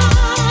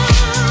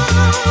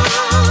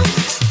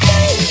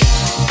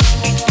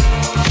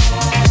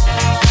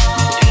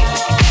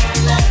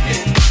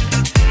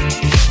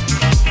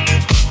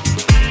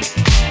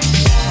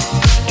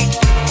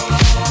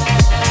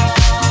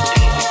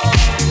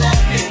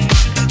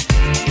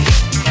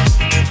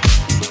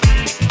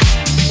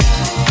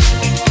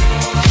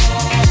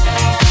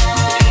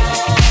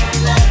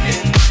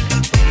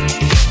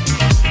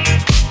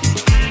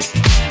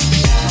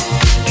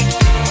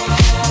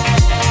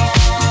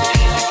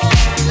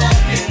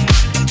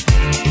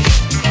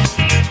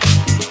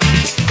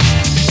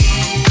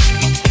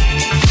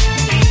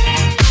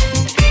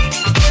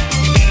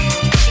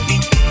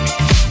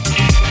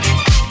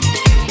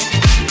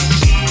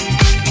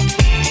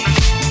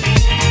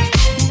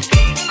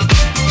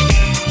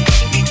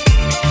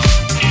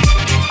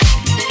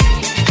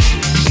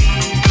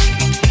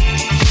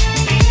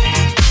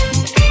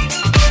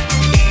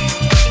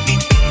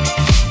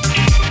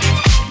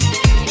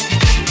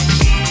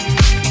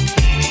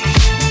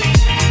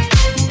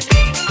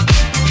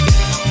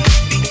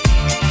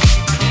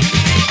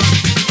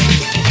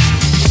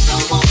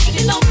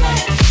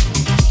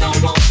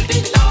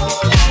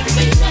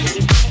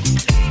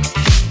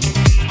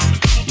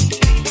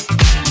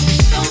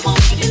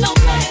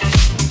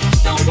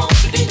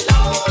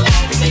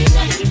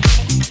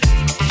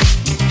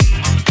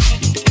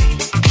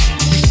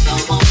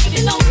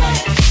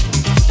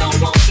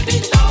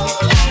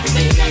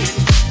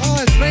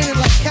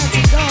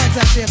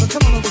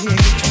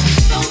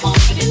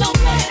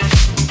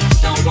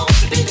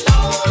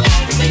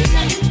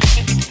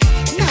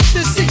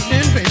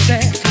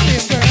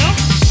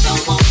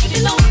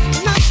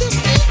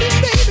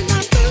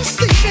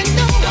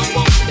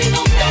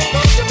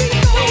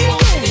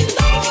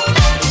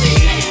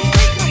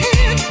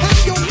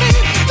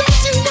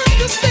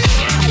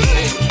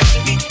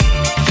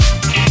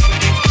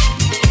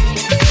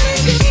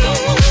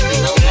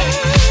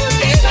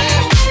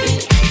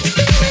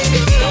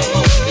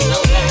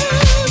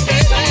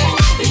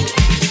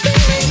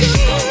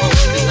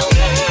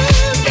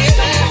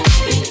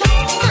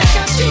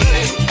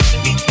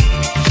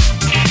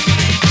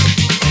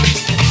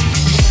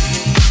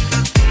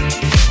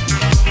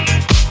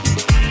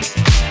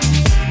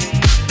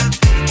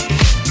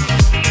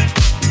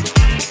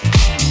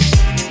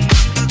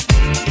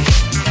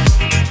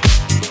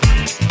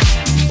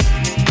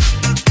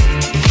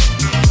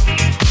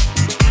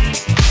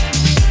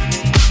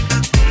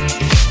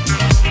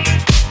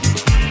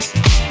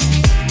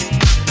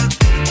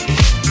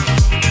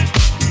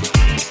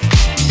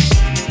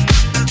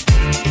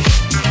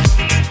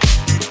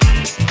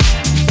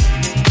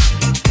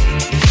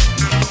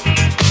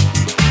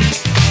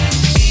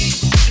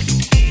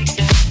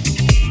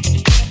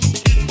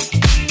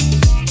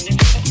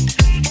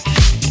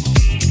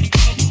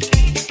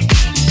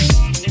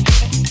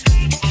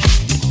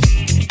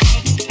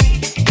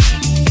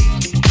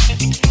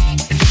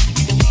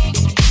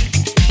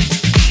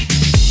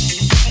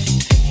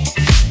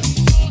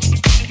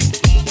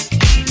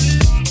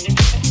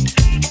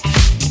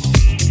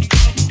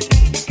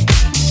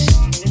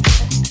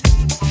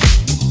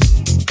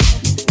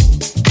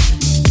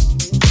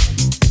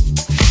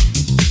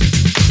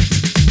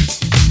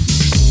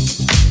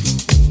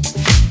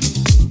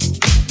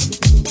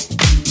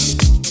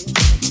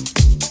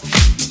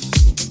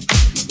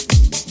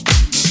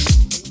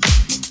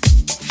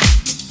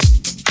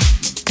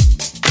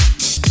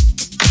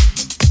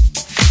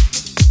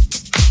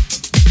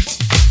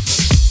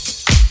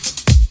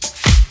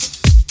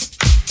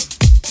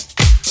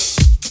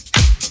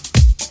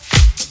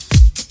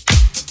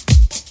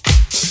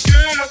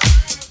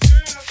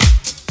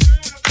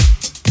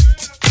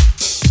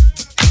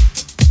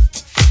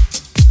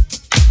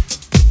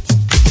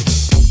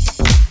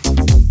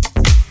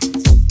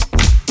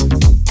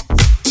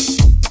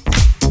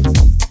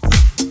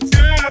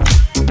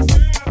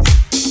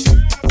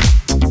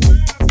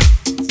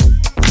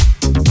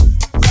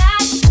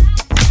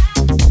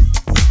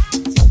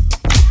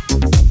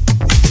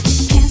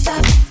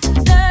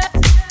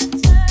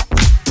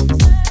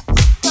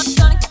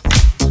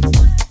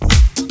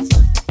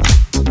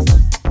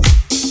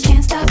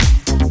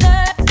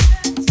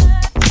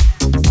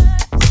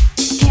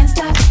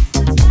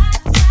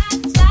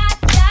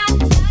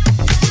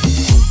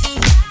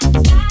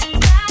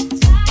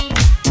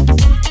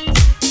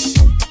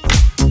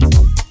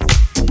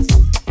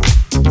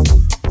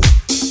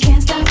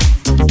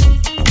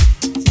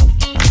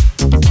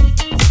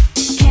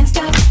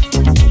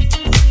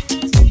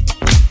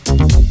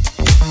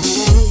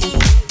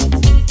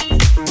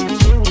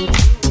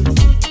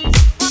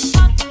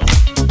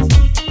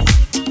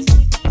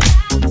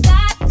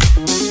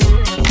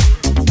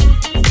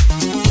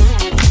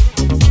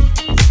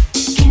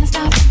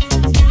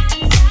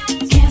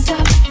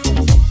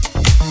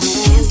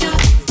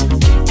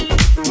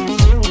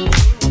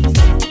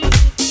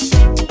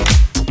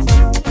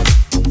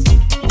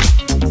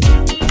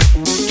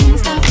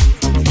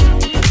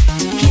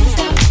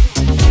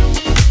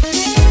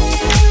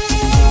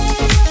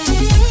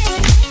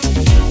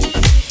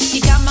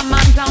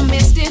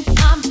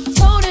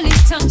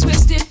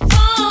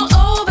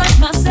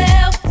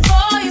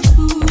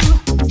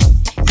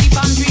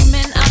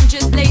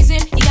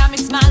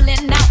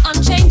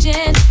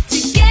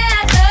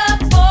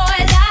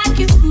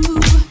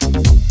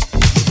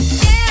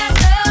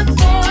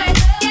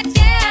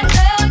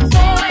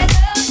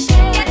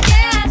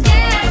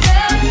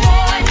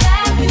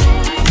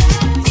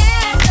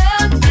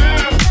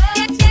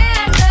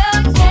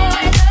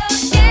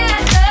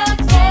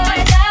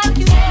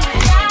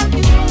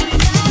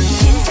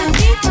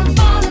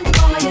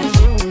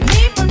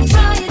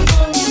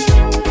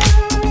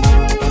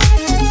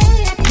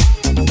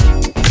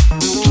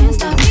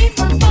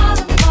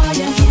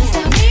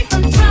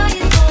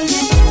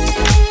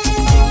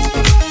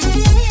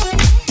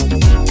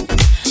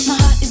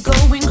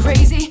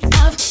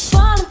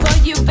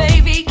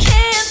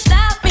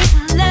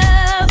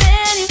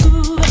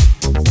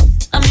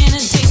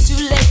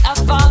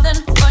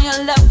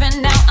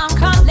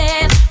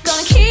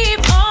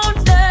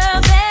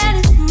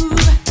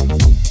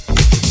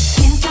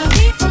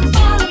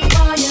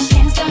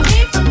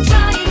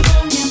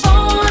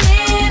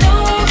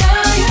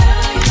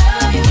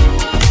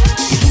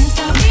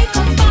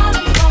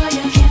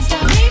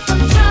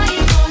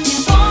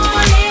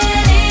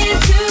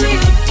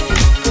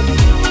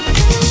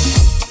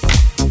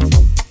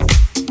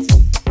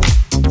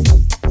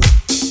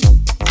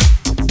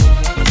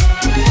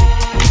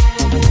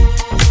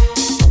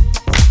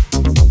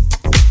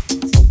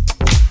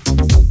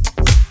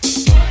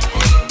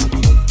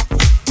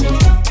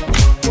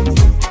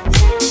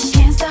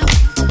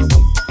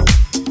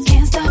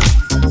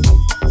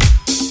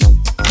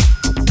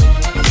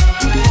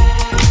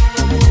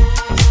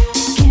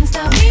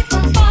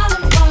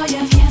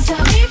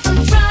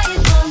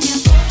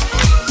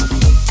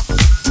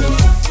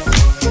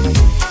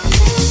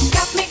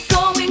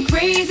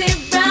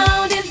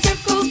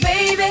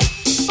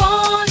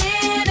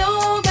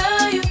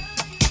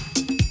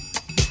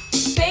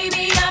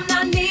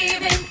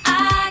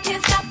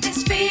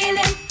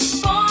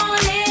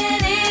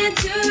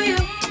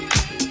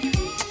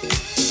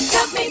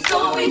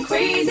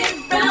 crazy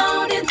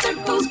round in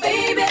circles,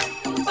 baby.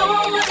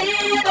 Falling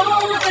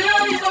over you,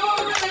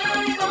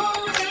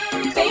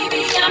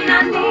 baby, I'm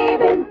not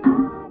leaving.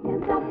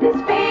 Can't stop this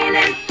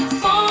feeling,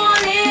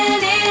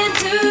 falling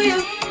into you.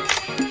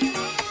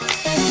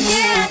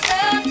 Get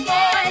up,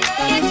 boy,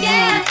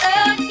 get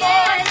up, boy,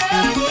 get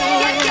up,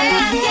 boy,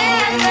 love you.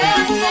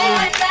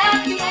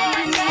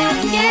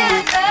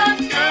 Get up,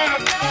 get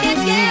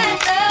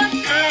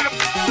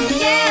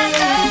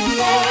up,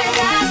 boy,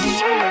 love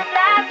you.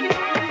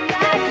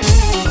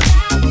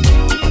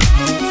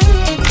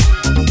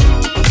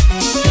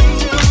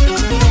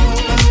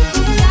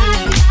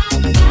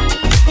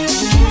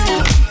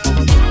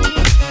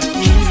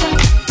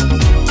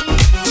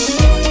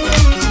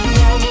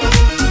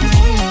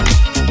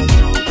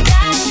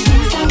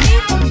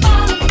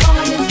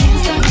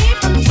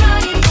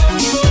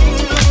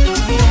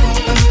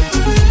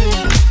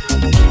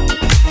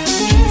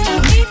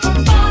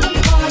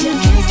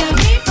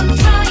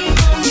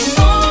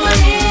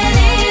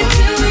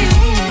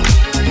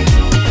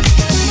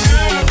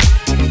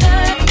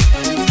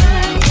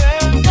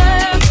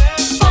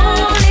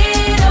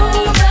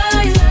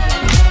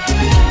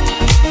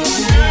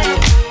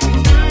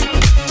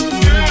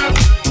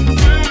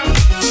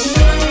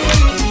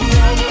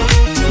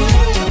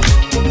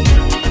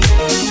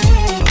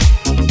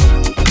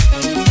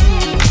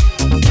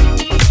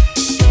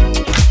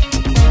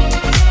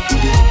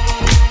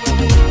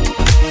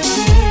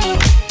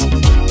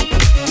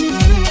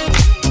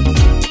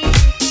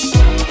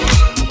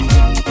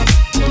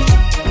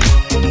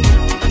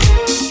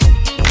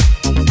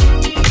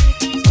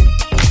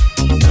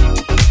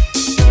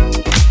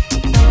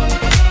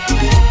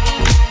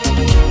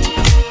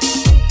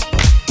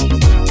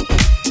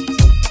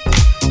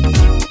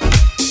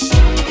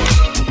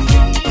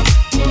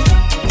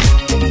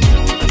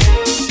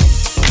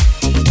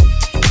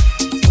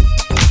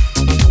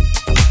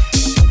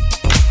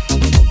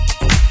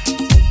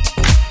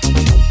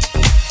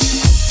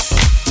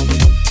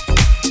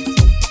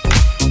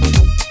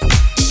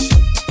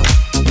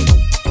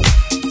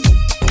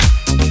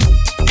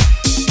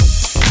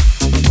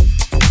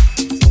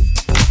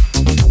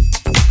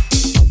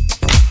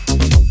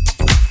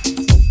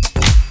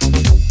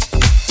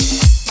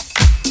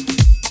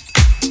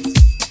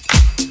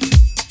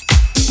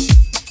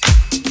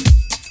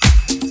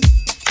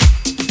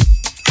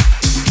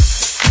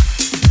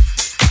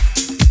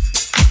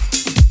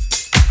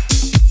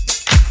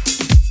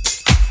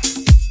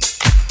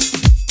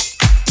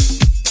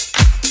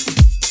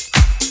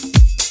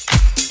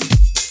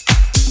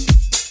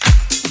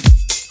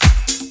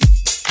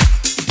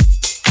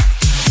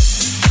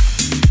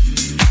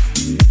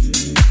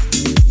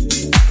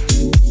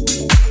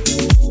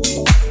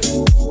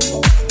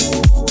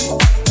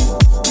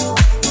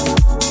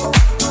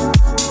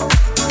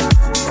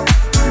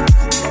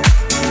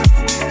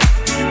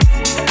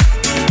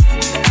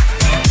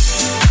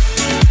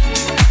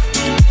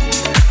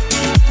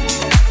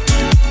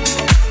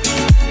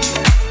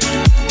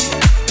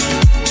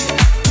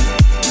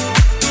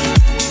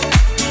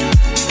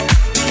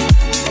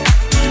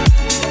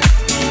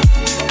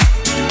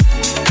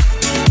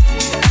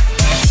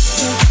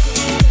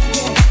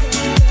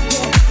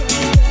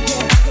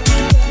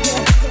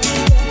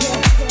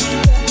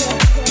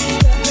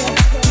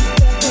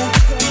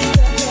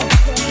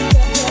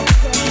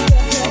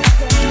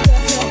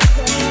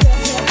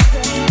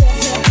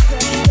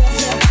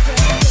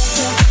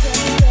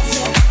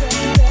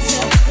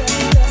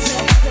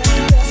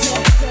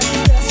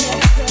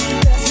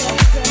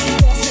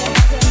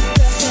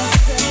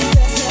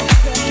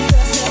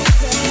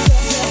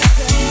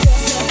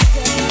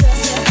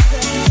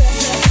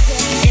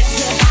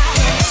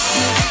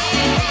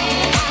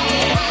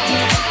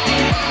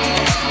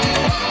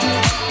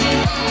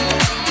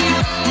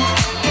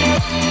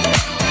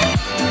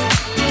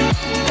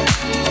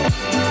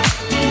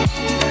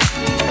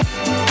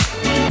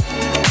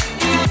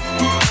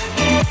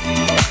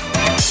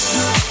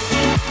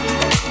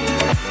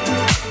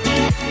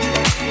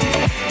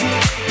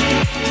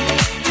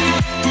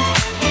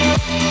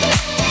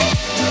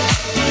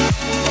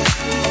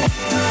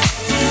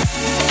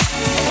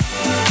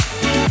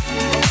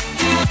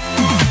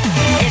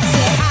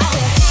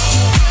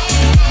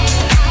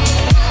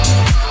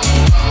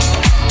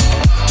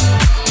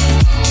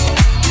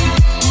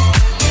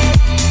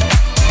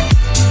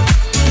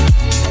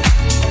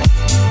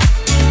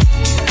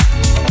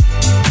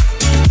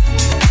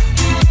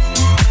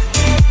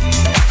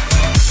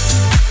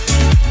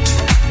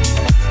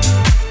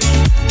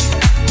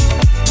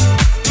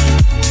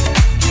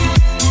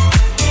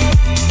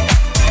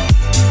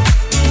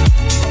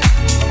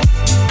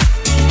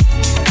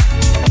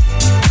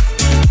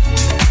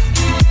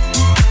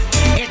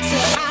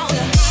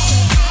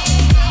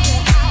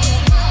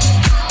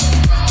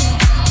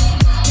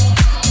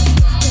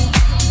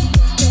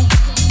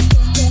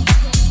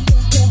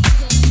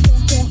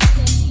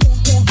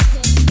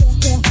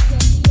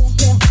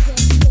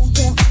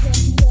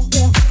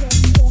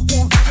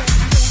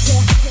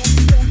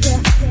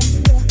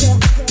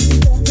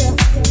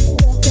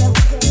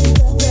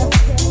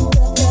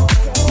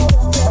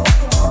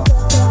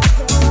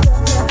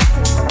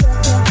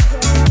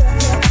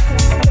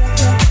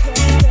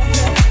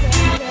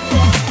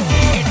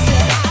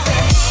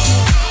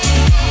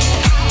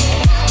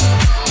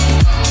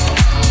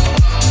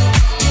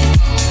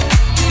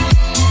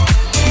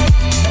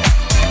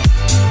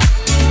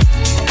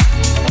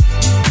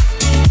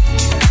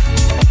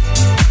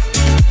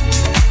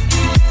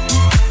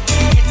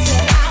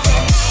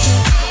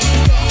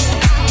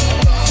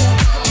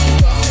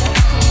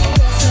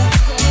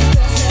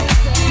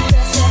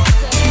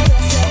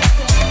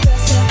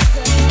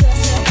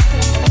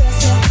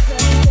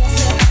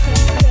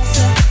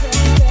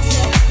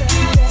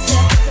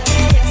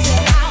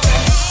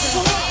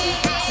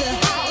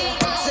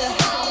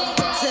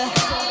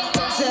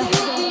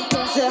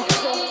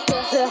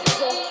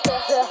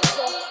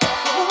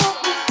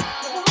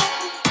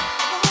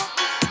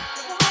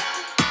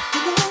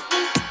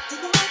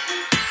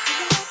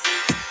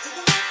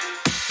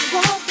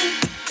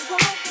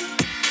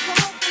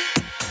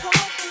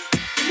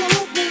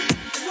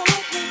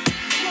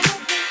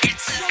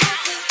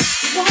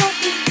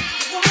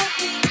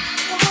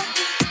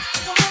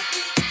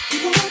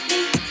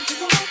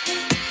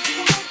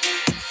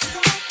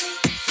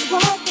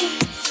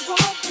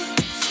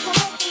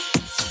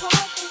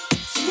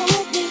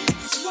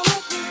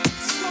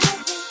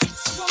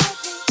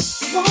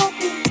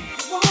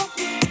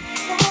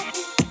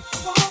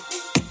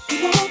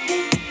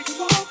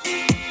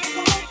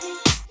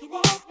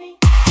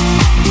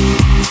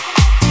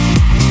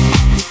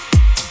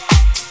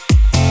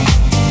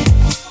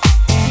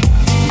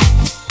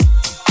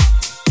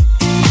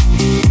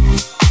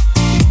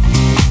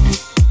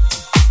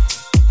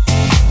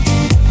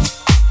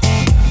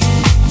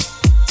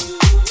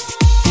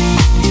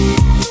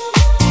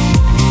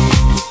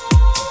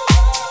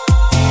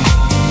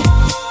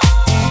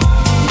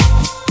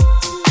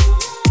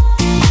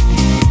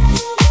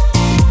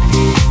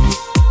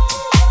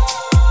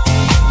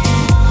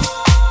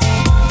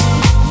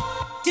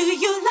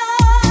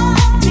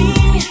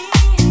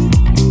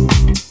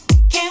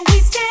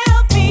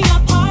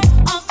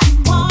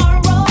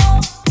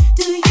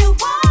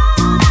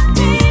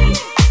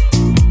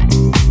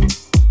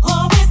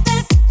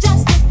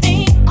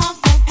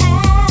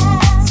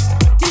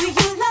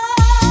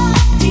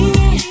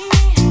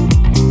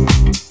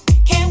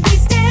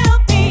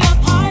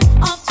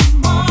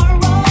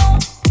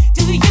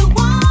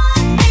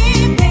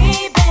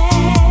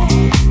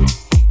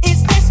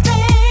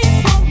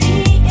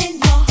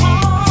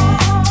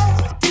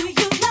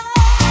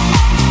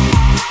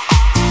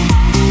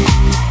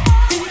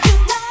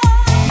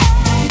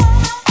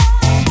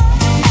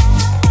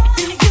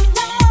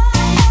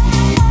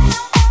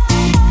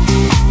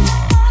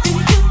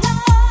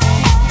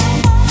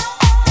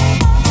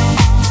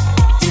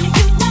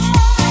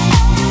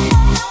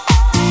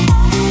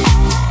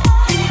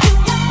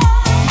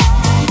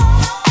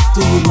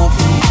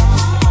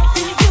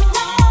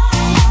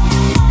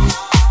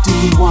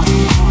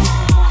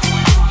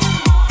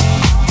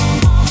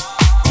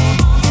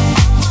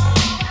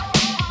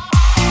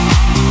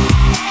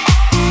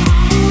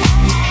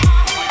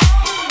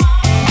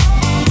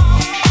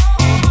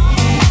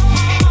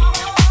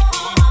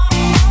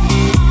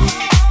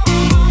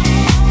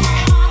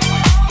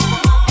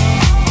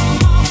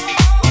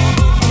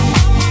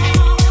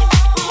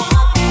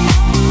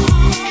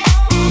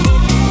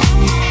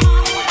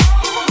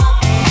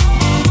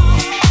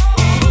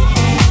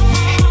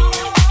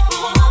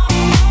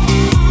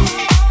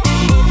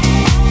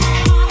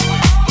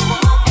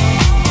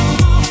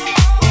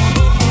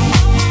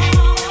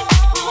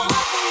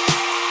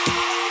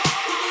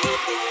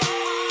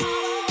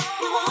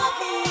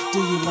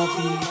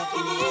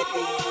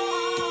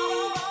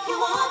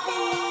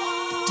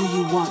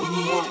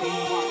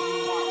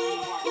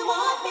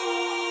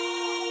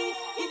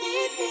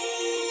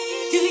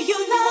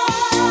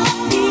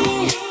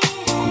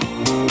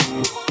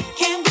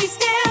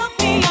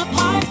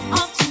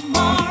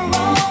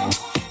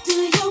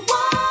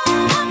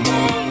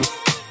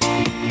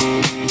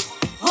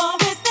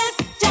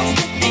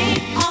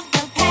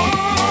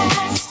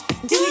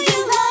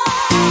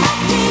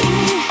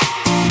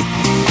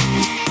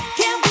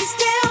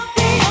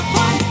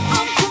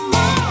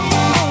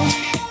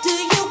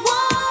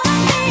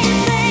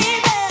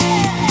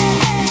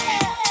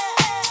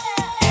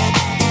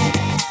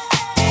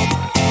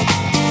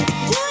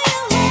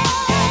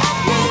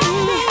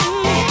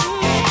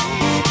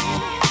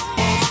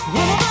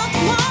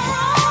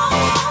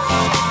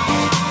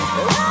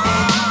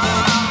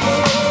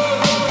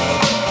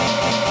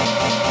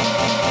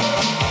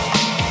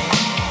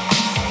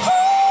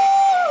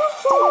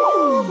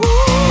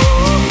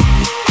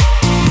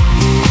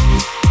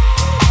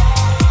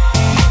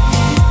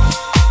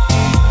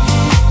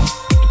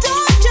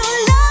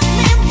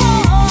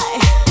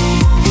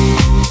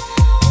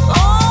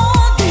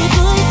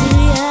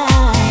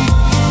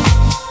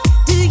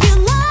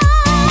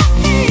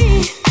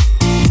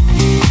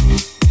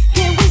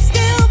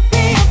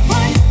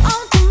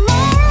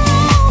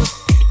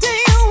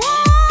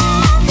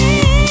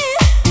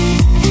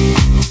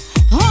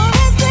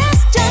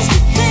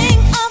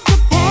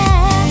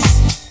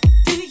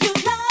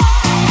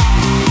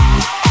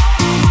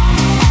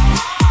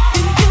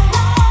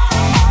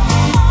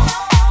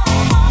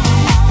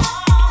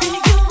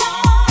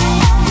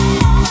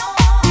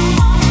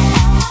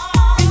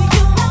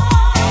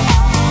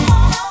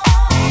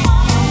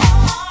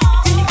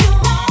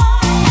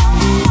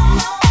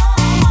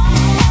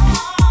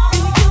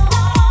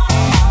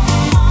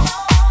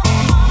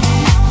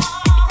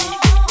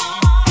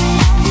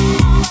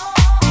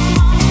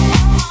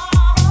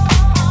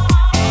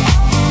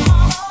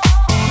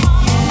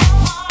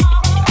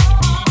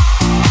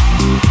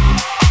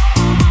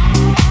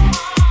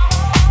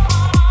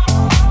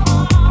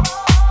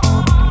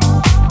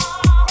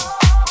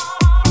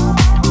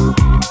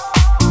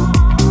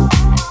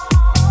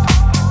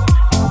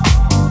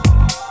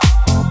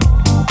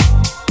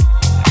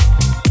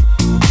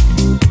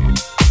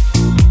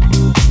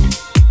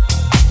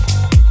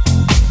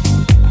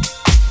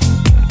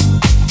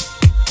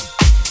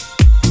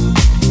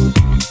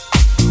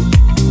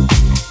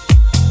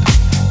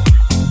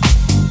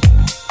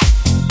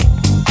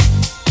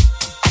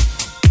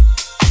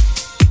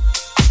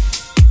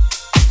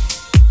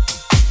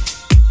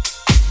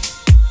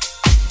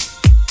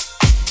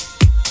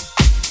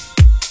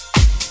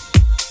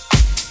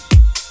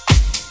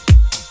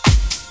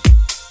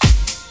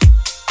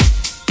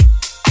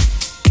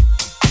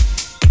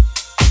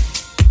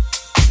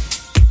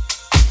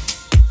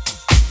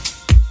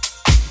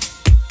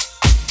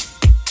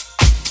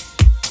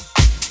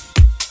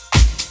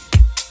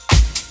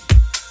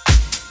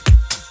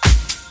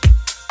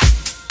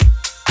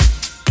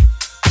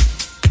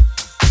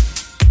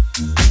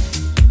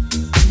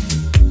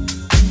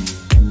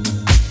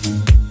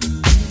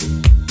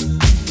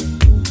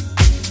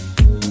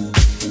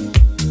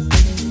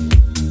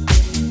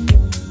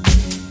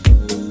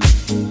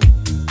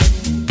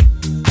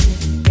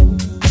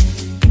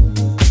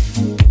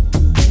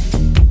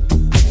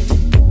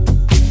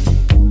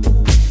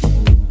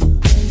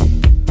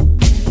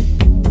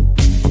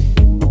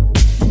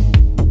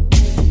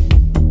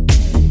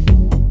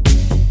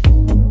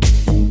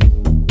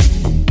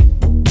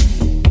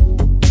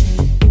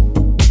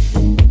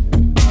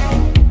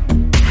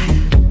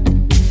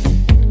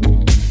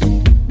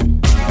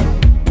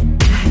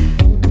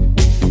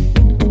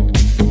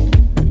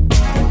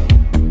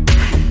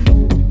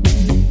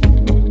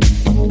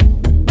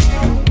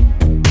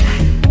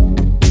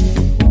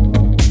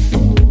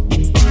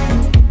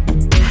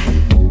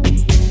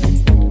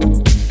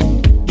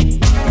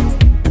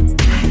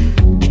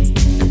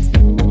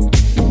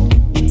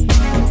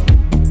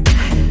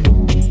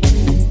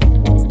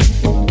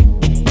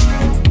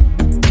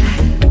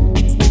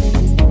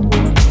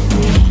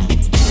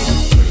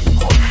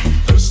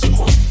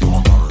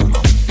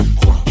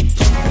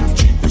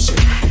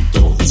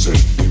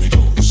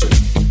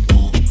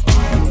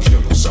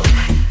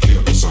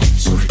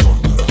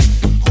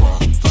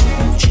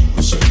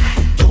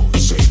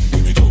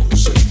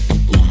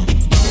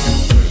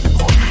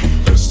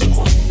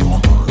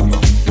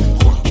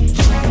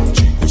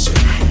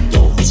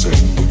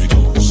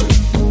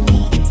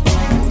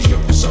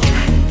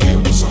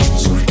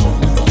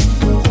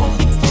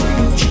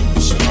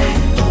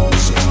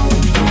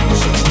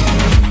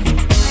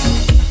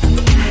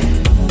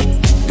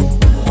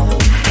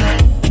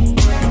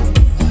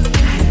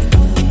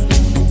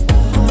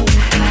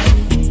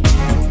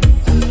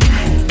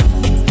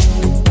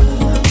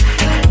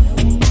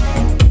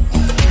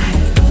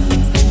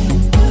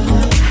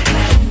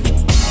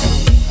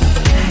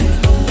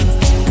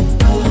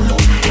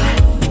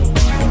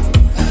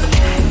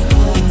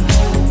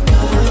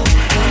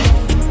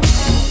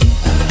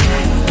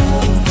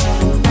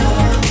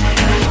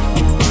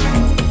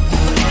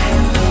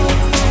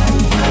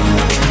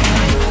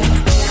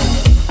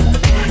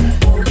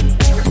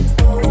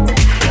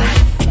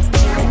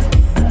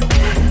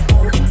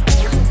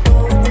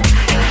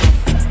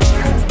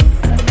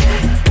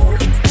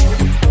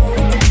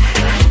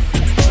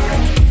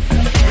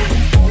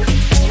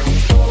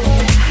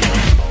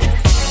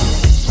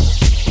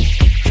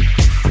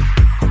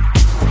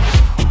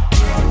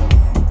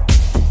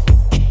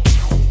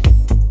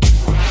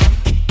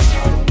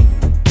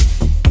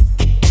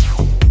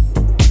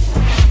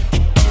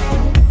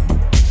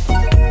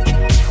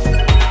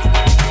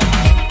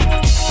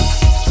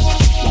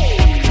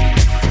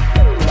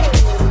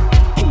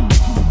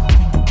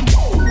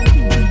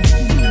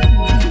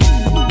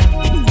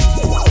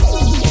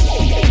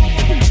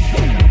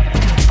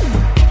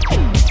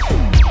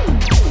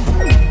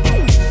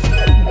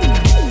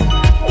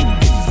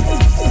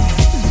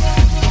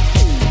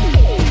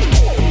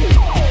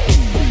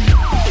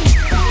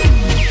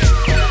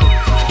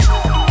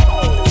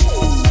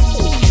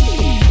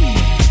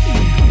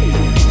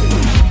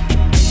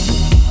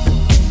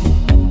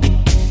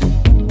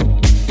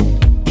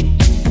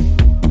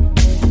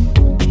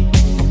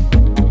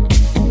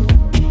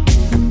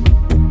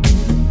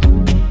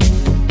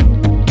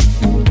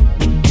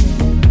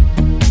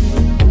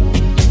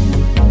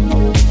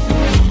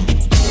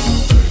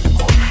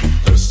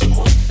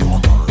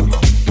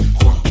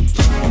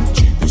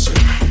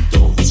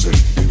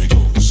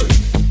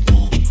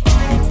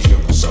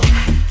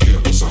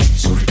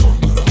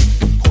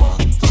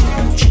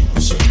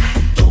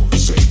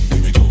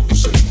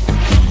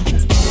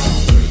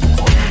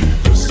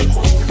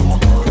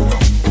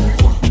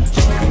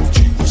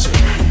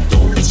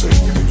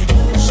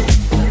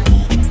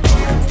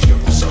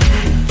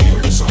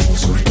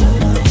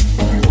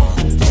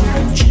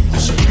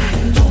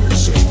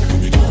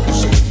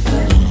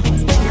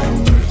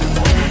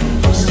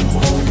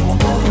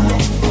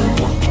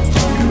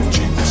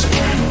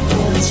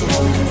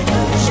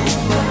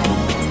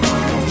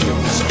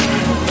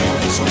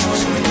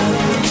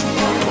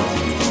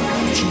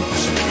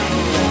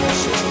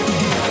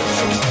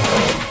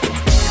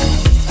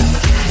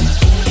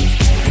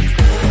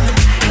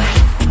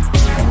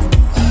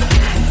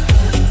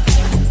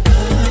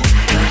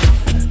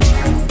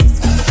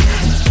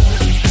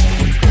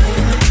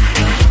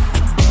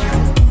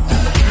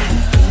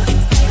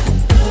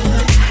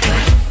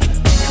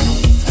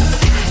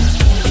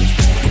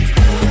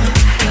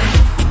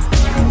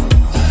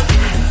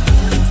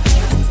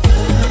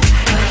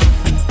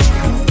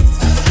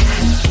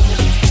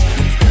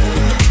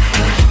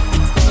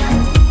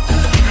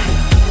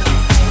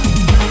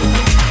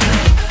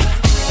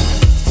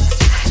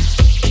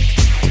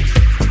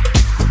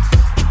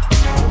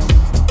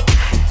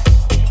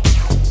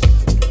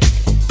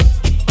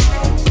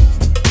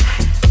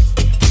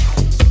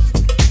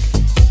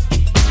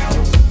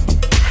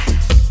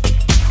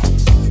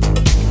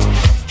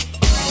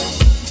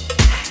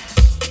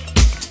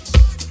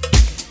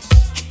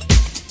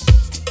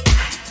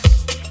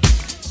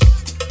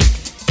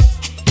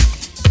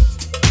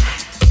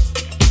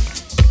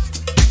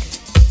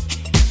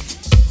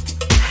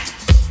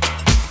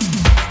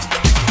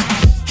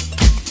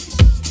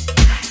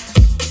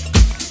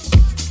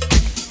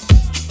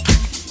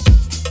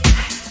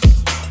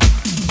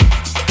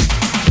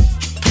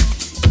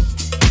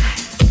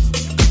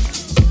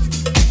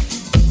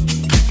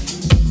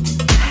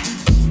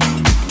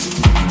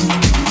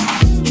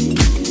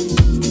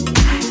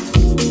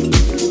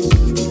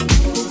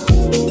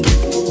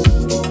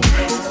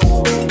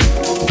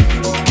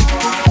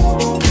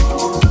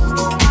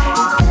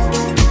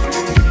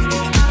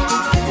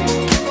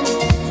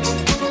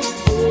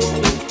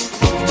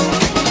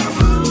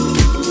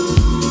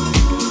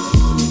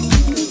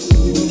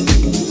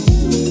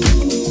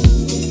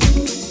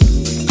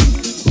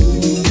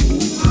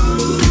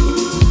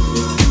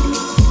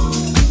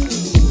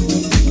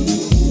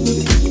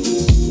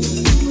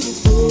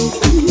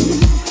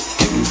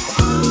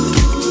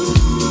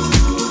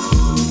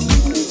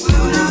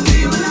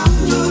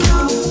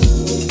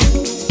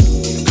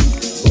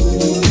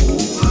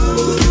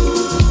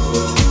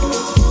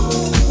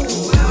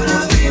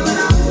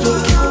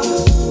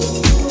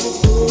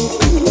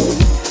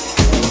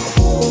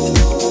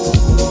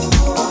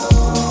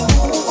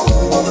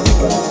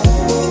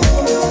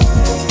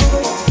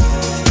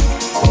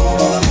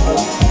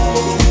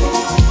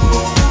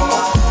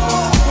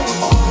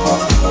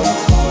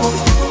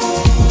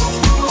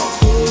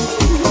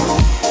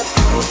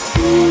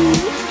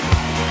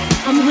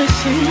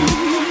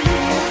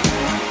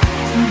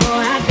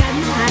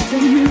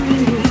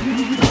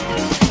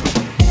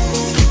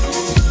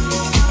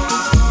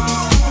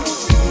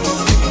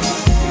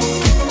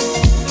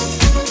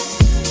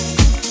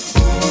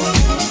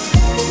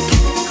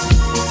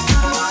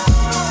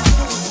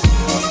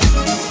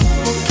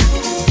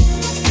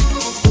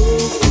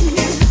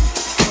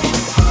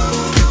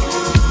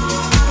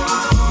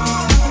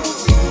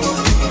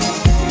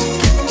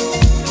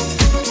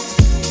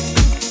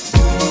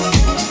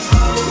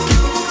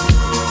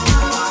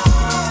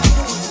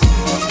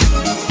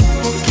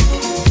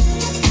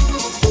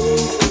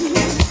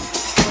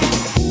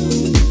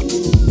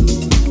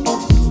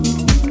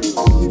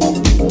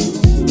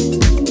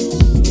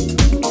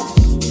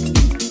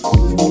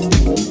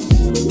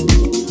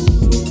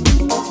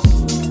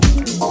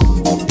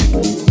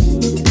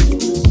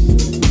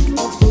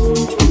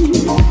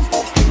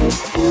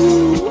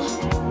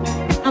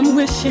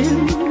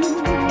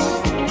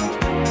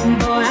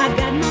 I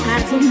got my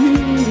eyes on you.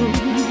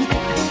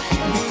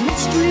 This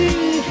mystery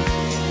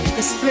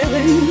is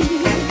thrilling.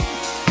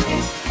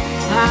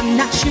 I'm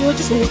not sure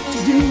just what to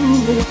do,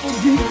 what to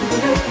do.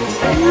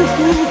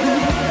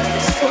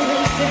 So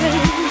they say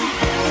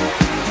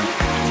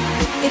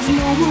it's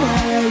no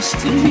rush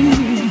to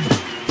me.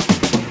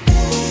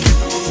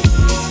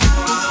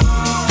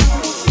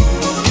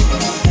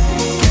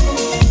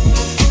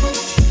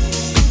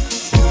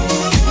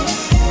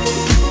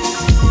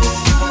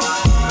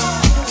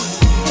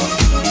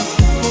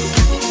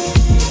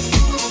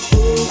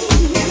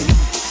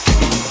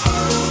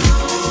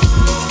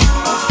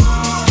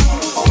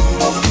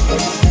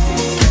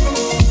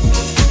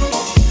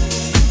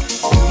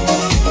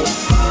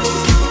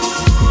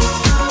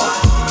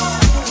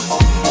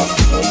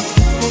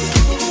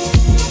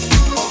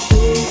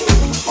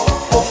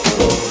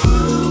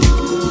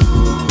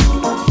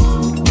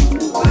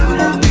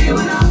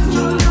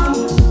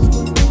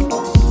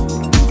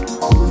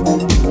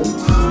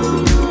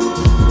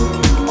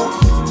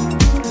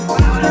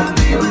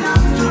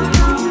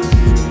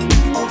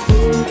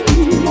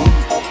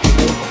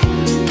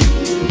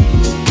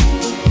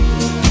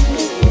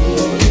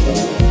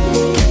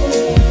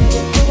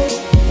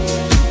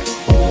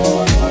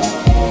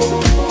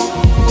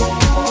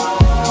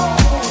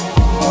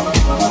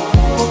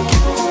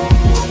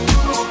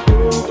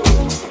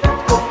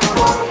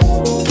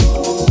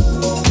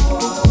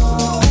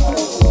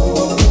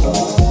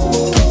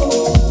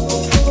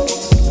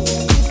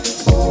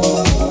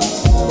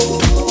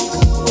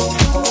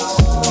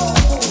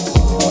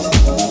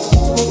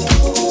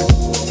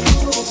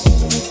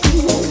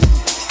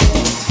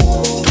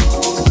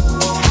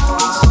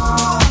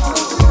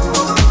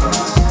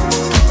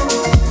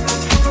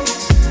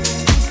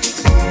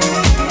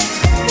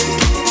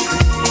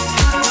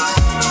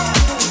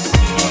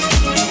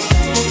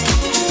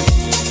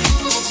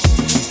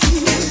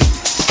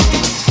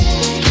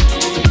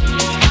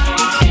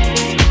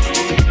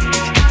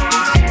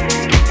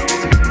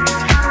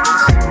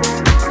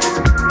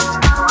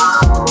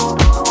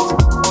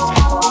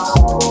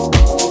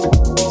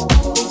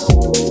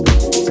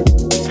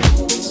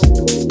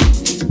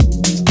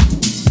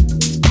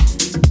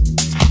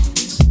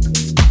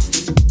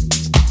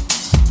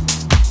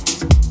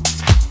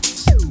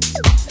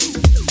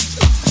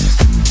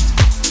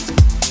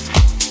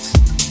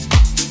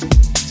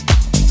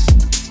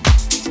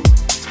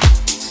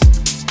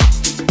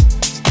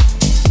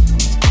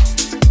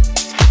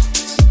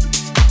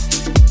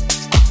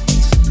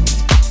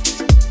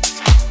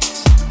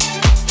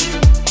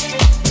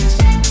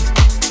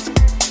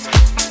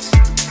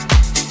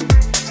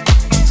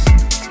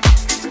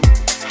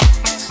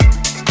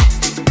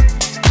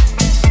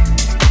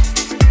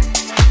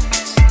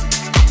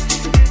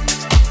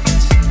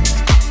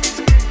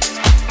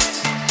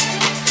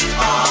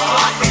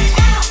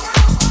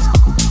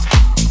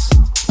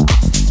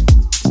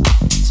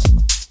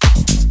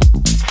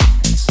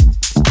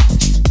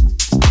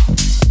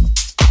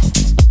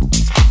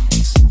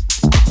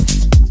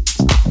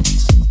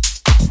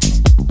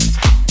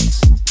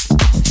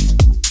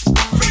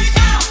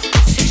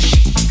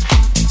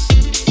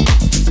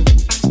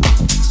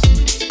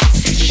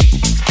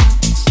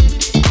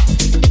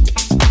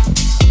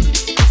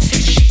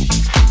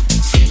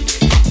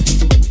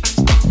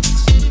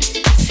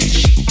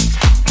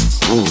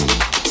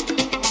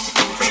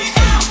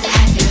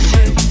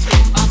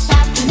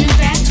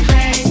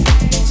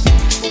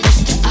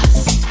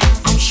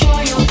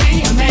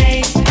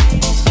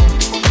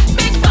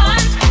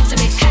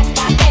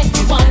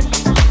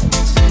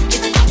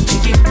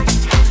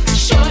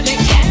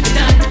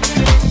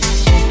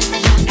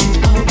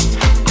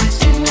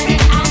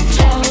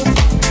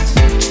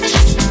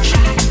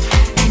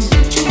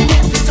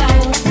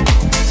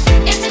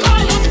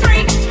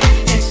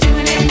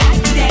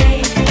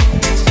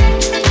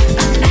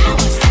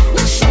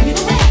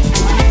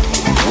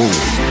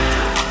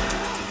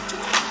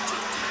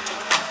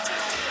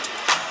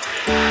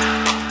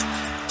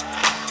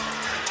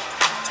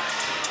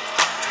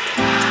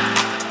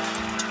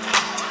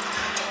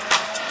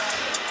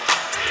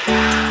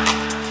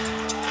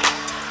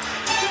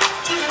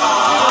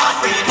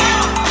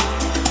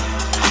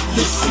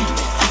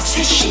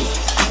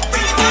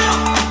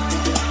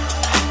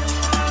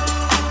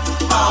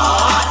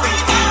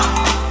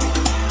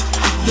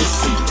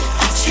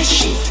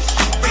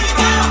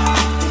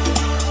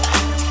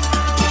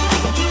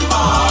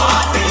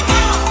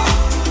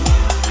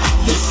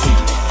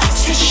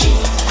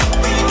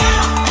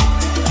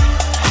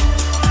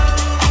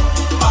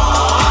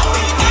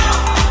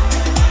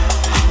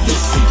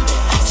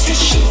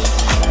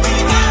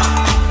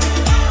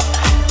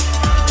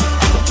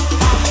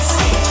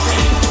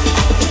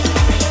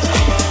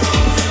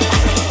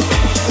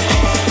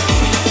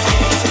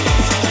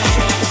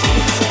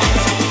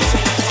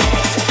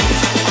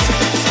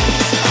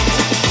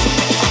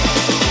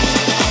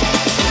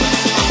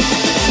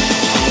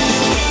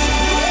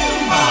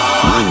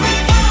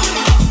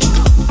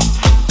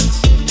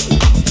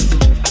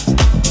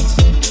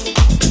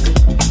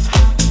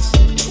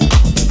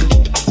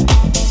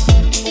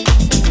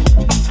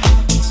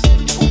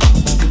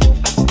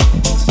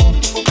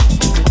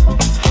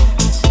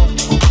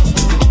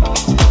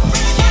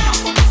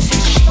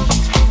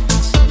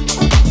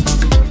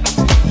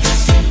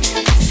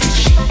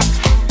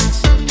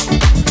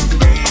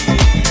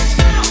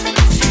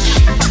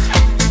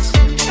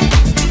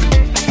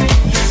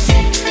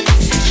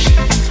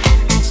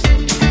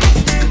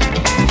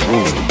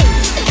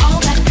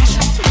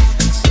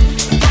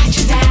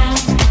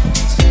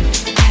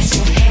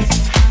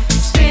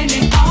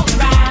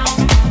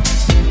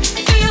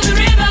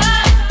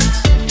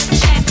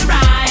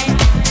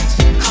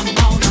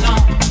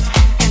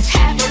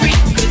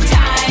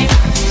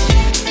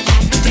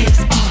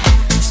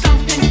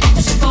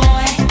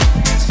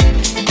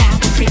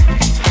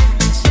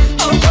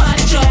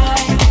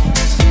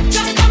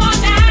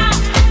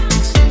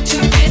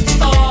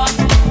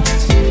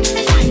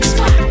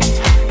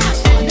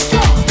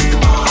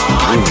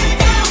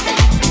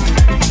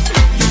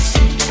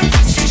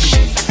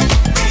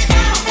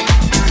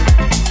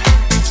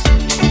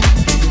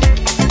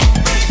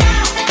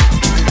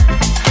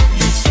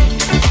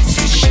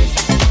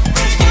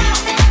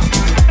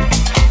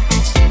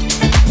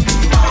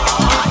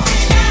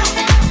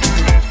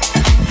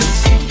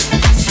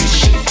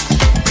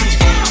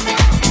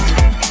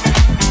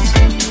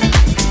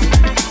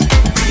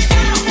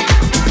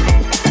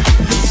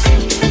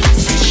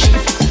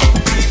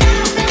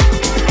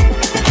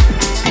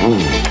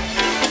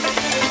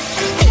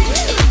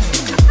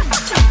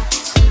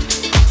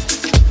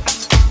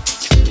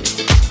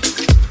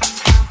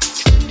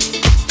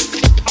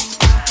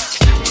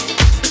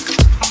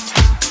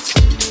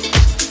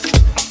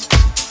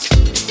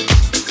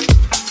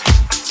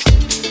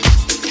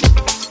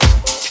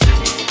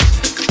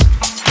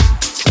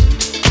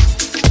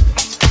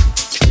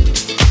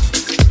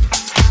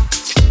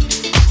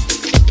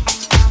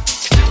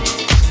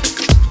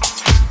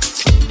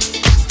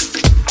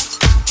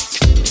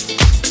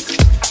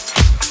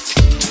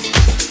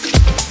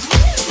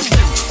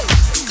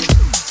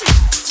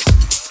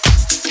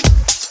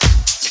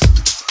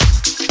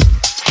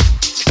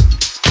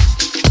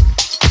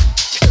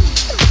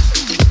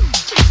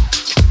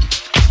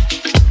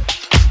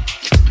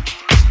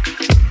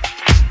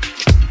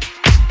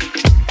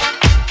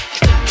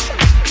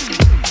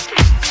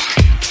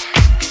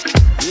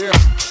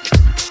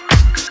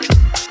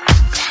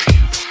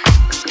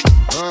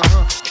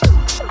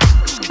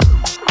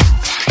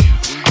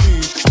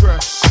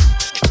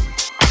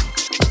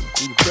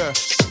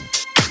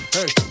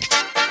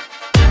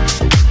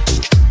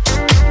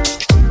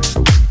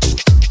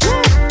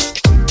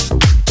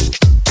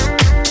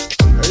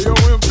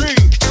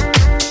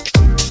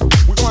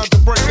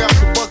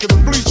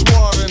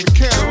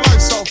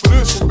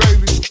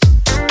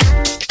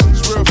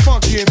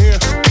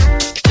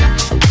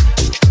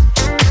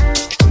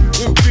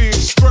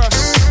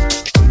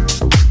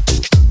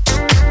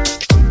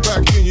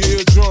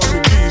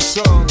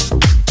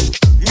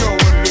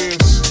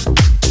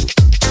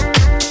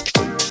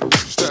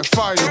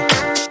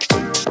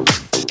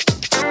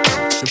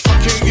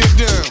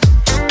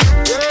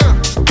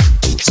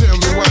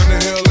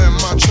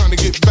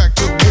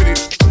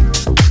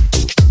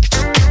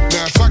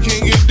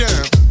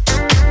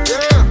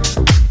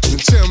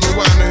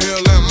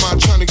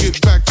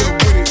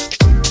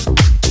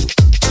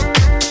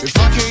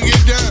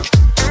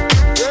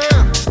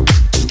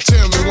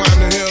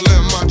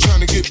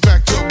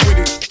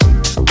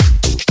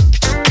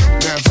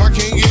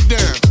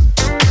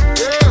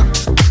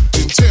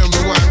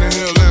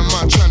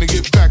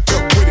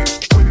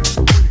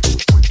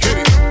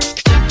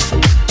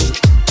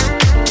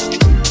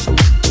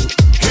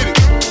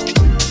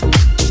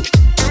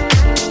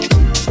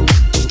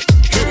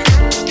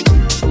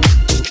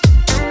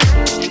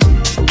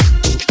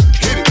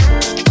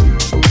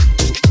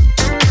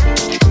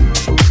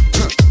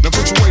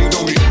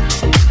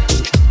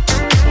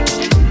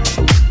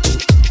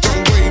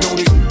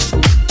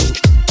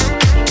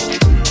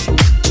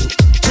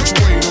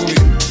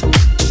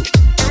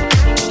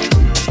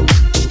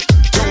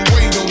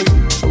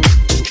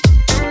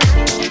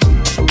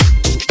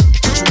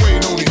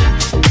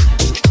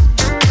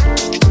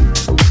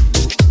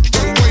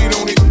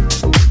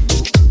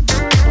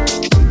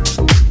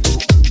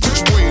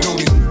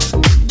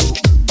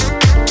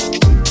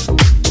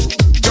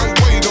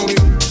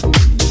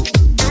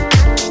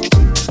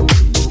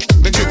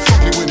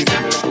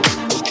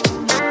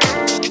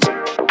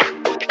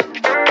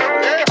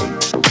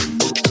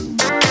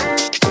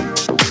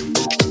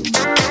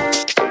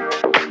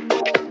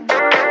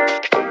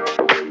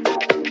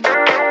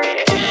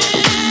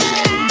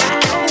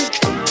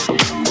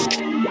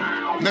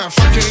 if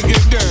I can't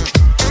get down,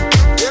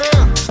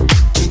 yeah,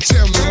 then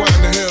tell me why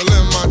in the hell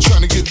am I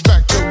trying to get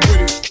back up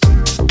with it?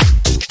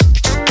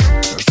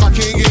 If I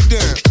can't get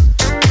down,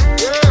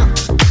 yeah,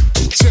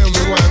 then tell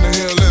me why in the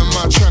hell am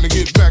I trying to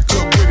get back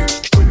up with it?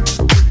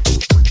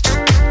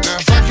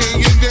 Now if I can't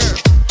get down,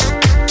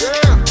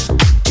 yeah,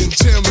 then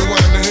tell me why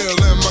in the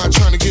hell am I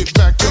trying to get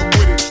back up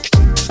with it?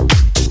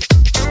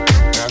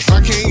 Now if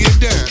I can't get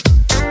down,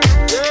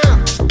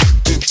 yeah,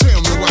 then tell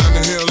me why in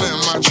the hell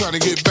am I trying to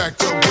get back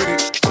up with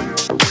it?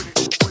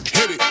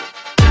 Hit it.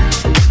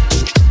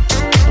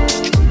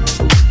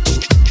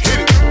 Hit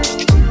it.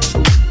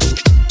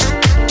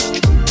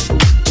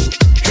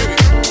 Hit it.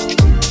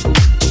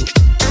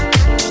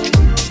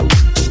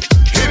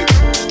 Hit it.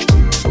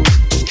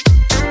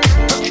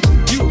 Huh,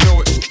 you know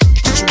it.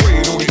 Put your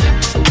weight on it.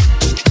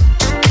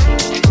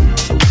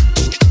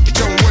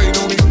 Don't wait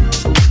on it.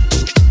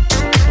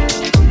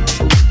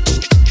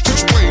 Put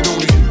your weight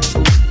on it.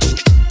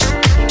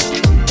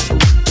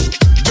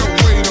 Don't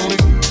wait on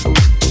it.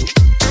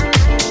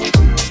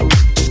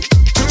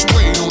 Put your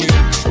weight on it.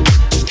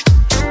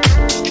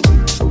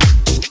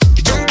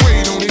 Don't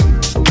wait on it.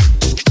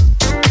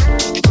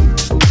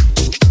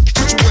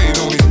 Put your weight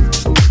on it.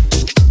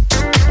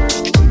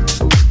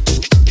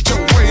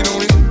 Don't wait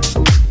on it.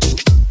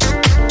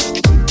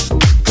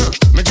 Huh,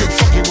 now get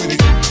fucking with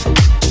it. Yeah.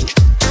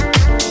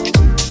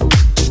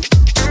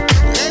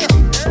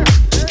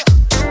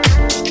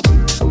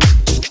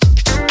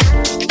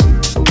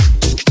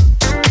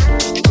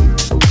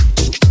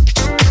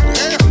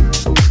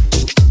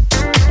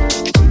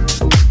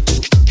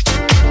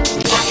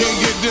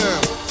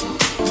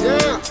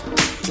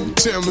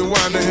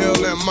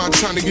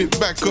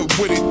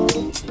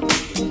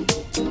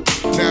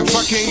 Yeah. If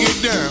I can't get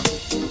down,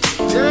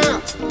 yeah,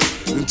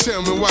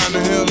 tell me why in the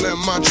hell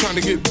am I trying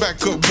to get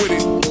back up with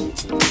it?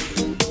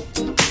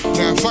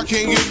 Now if I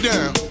can't get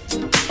down,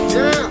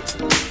 yeah,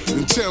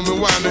 then tell me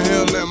why in the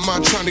hell am I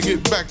trying to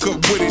get back up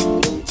with it? Now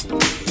if I can't get down, yeah, then tell me why in the hell am I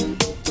trying to get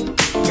back up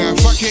with it? Now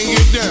if I can't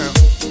get down,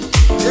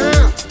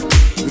 yeah,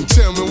 then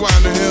tell me why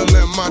in the hell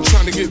am I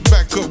trying to get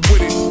back up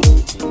with it?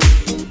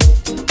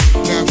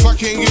 Now if I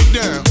can't get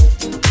down,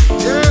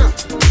 yeah,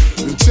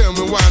 then tell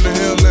me why in the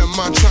hell am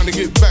I trying to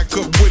get back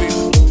up with it?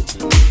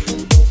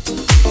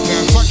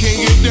 Now if I can't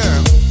get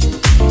down,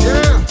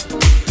 yeah,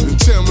 then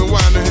tell me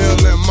why in the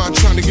hell am I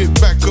trying to get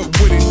back up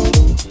with it?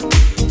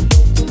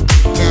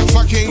 Now if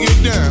I can't get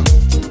down,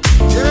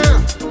 yeah,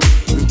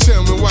 then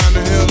tell me why in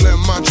the hell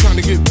am I trying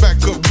to get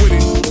back up with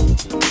it?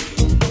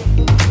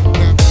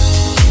 Now,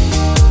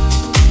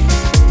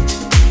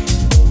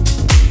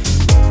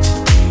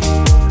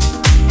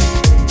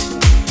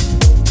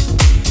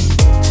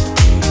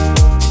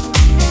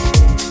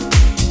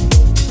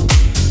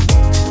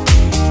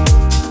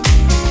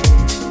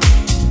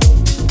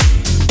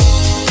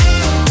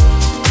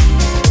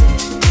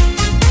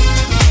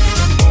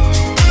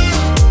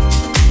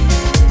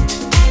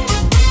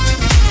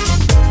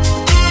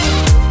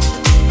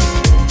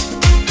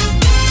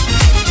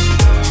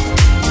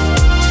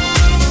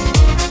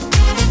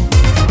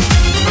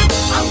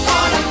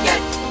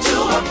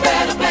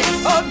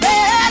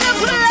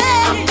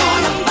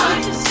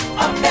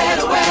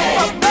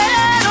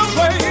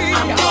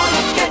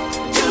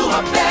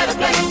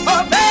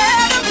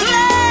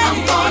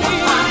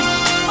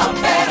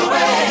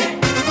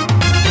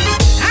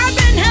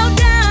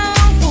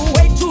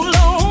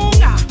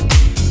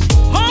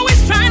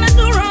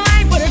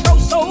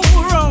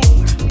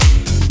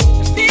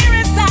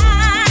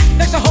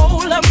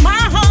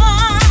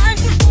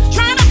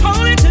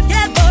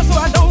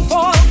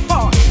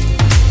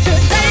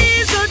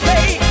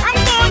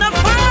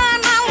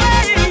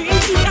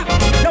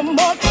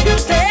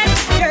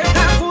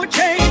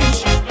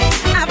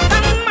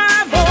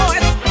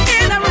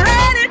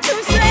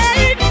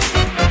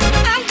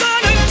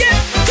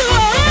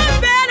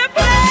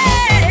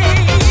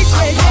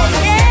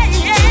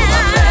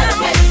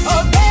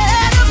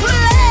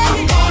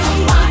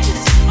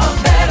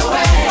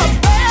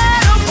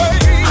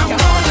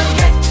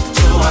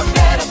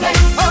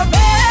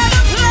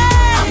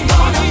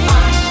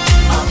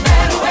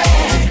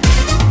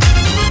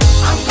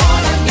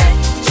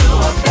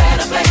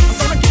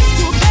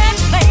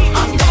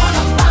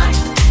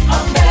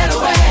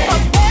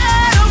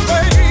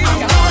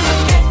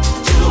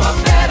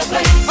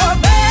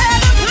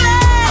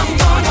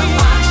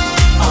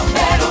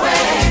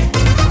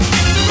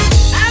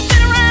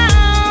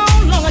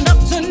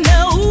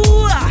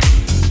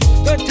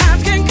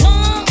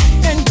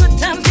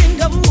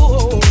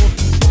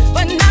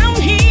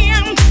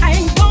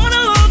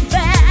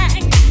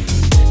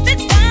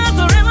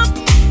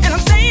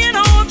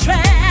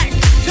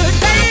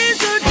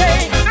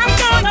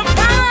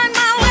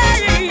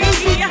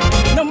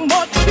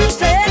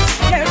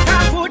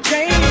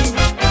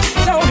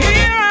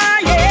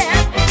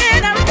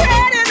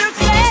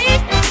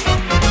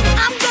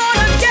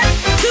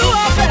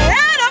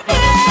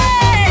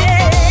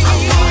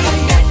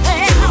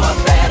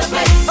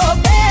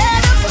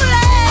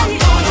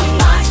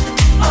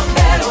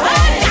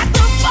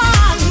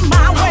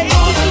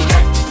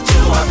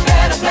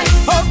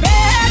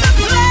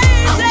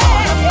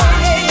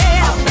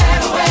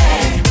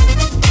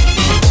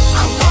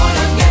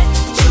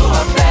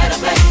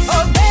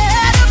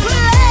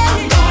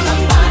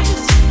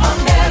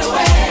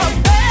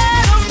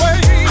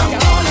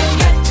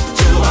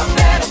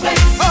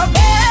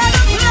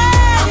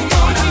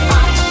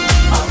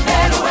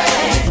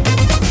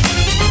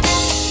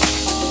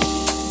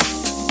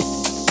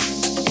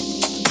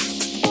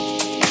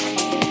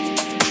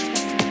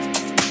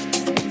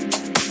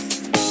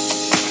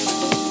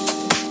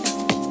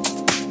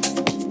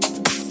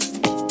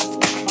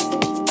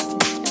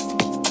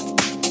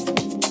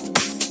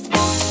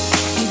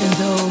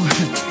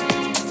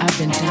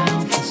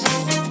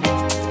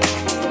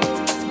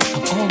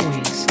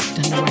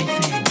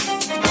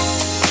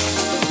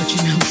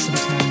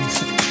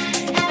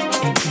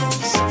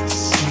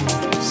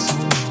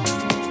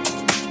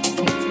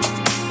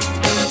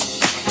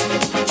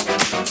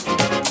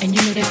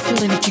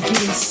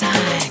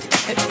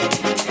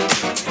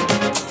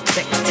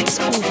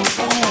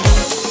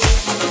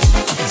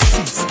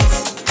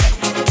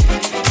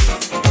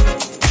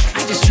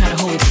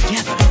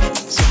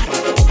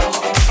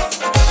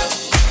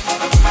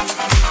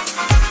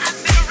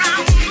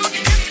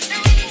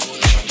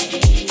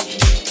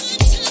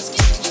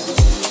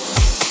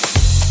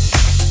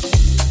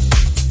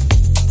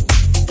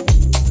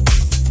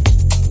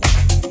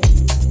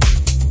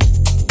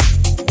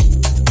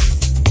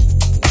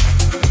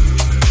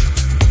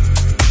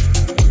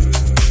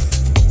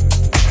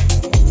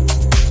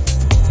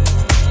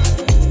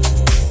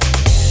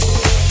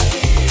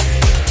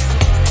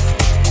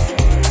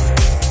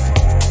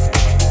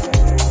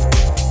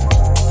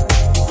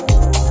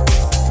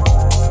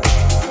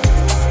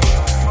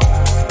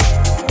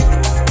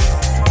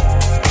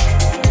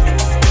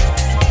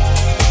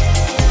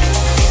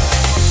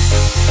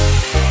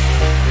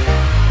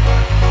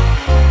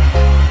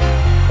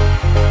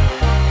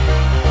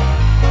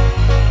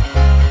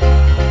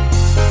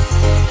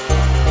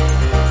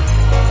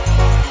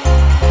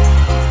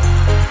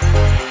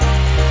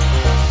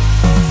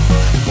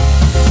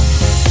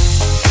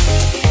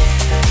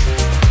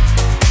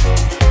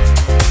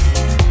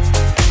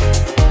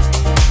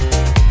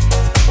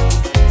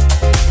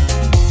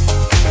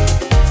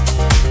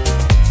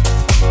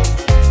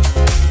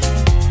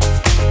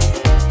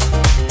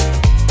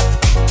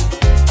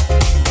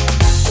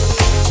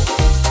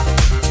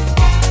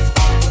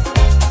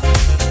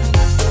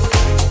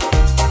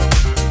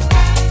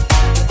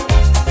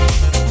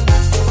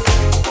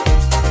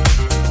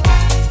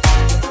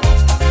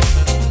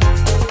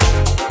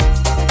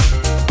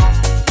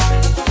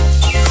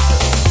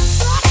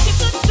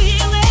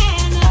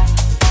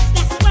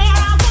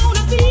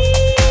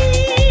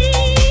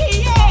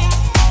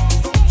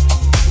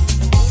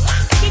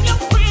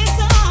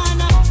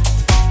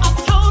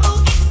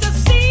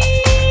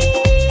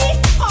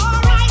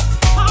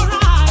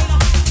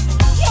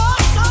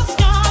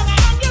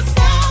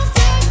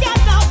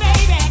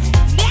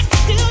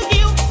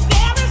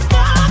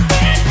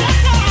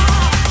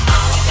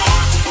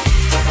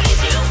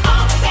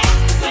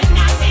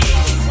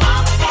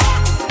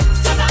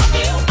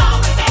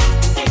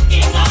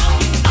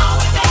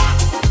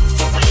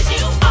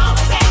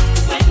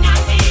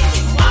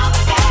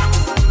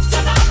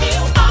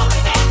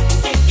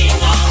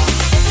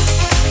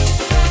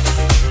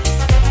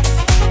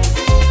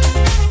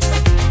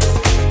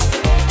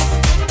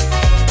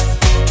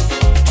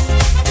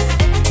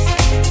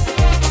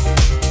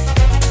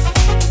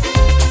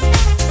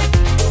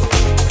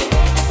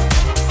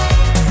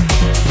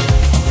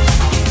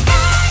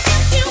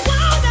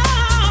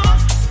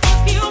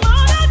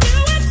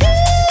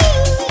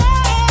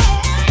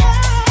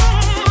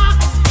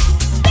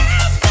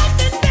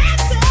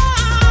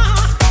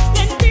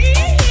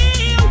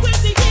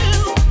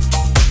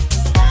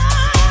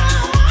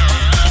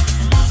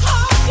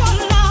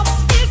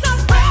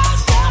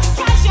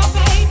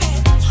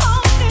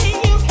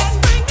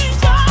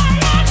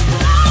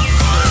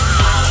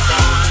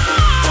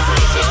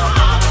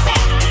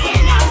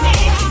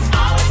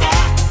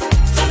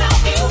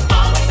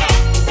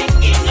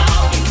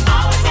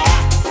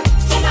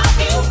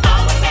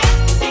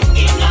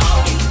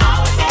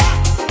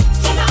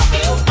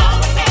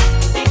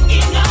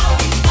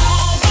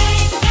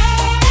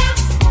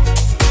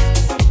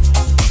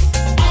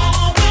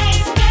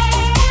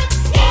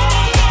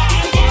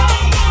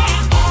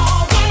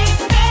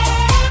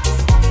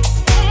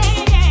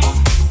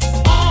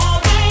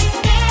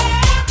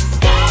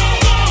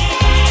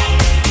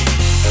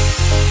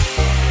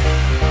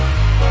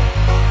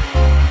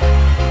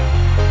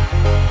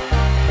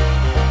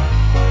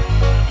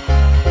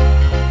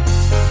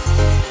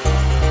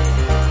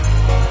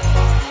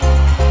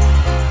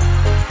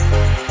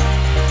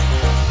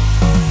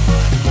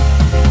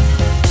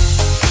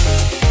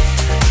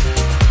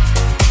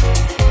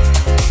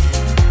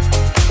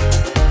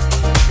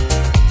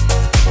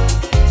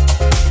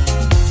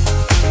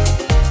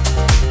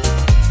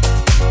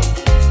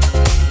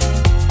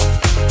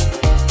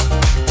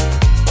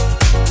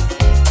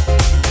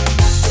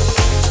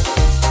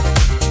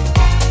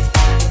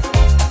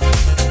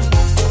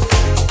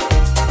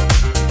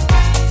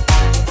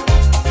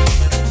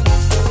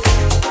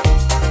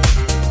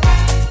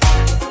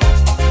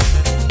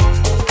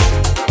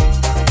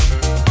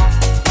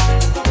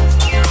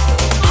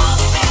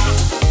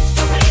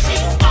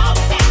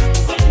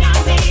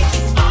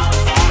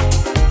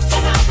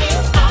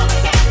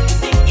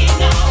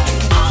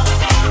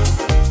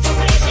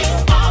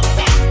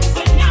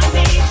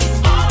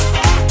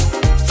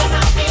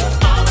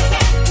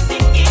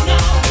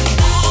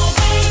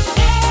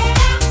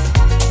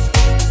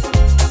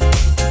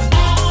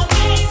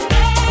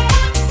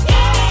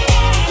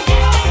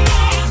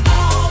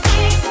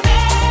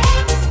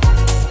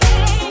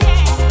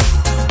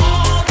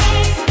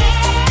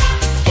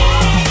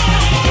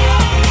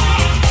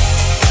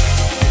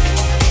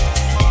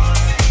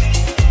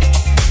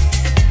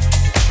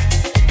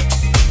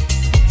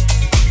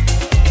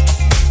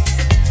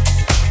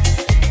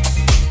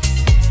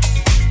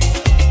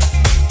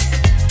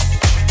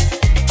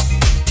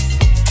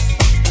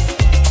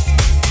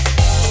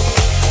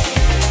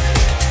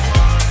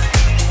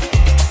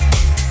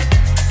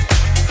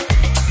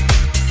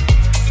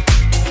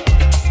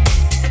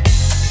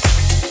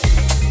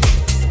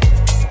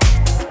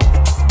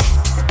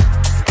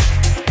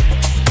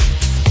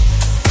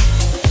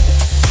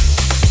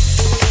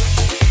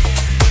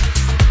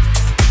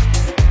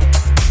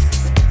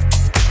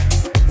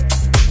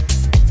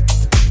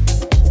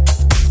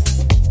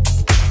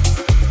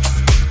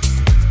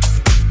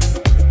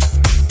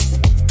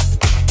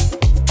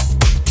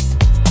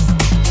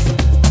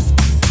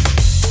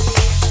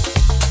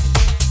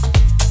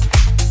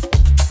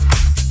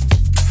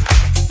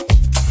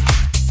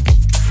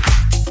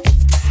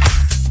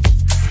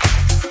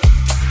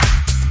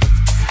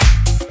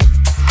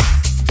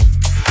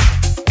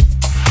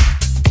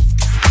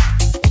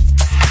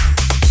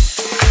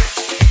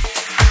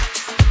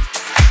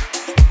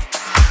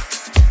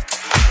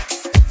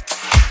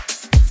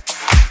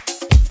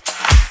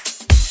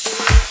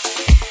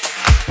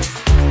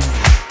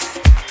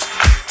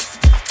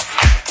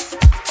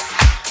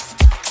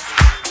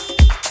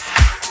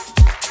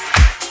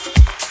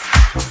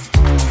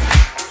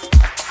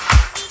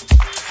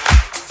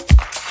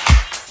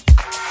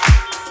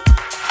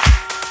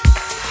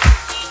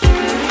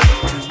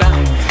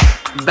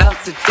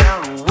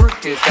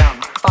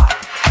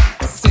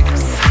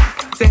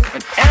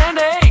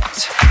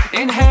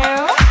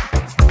 Inhale.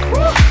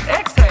 Woo.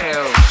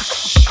 Exhale.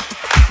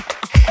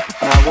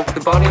 Now walk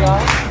the body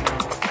out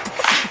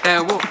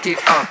and walk it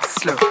up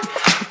slow.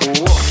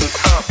 Walk it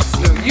up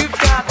slow. You've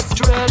got to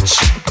stretch.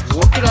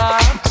 Walk it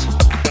out.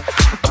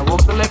 Now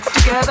walk the legs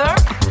together.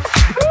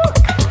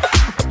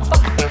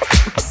 5,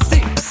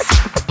 6,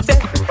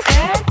 7,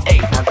 and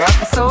 8. Now grab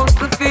the soles of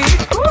the feet.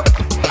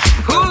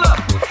 Pull up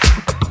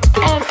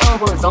and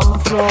elbows on the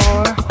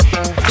floor.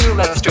 Feel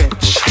that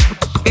stretch.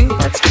 Feel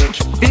that stretch.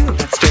 Feel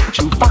that stretch.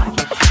 5,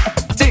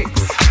 6,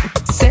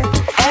 7,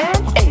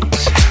 and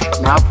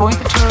 8. Now point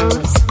the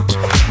toes.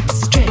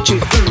 Stretch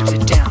it, pull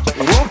it down.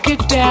 Walk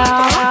it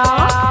down.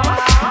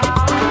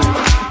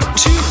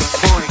 2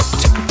 point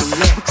the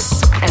legs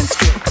and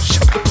stretch.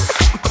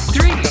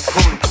 3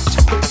 point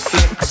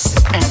legs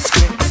and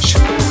stretch.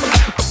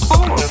 4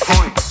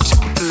 point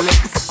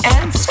legs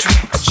and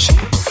stretch.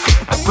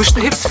 Now push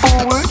the hips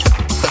forward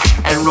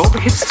and roll the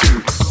hips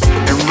through.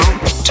 And roll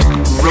it,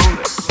 roll it, roll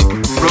it,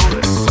 roll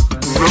it,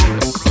 roll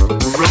it,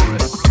 roll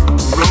it,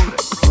 roll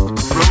it, roll it,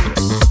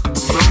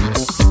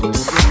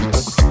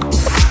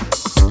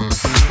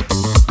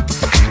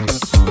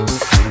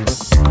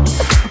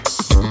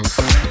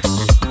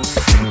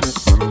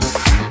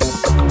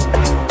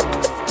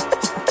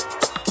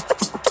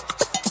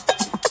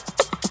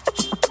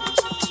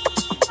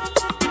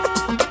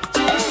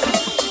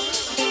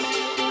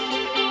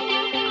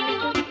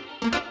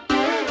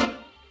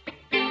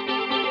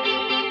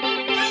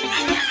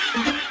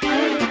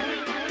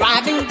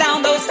 Driving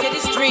down those city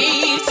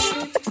streets,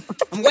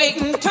 I'm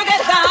waiting to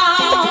get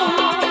down.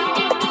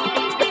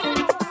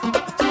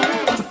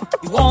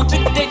 You want to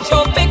ditch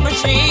your big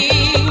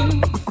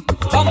machine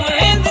somewhere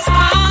in this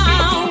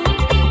town.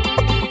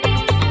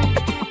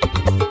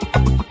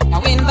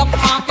 Now in the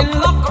parking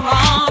lot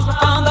garage, we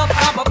found a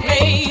proper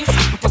place.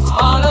 Just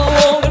follow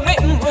all the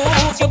written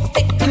rules, you'll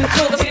fit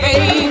into the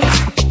space.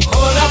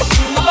 Pull up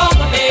to my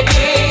bumper,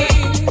 baby,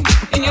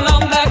 in your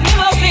long black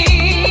limousine.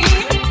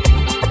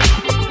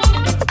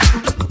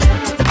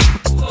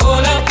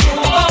 Pull up to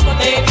my bumper,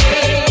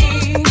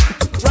 baby,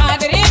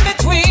 drive it in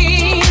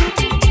between.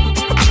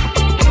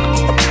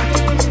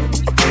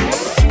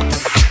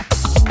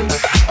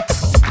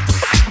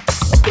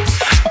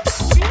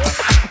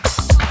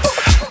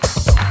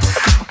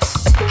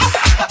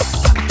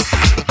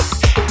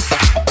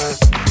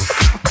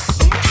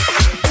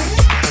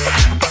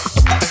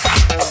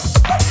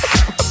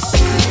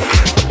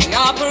 We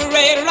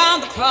operate around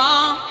the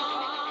clock,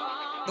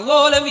 the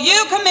wall of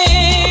you come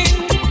in.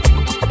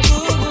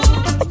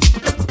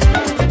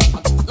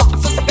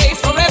 Lots of space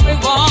for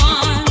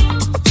everyone,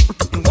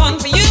 and one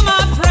for you,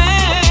 my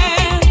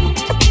friend.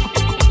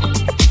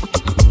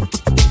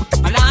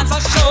 My lines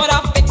are short,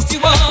 I'll fix you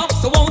up,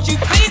 so won't you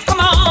please come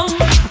on?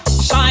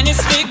 Shiny,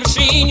 slick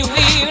machine, you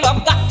wheel,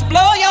 I've got to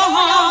blow your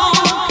horn.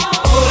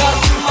 Pull up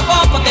to my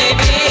bumper,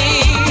 baby,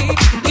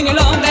 in your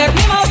long black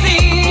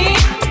limousine.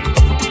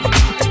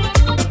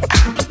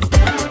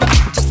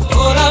 Just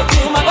pull up to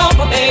my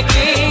bumper,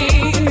 baby,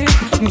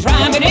 and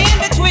drive it in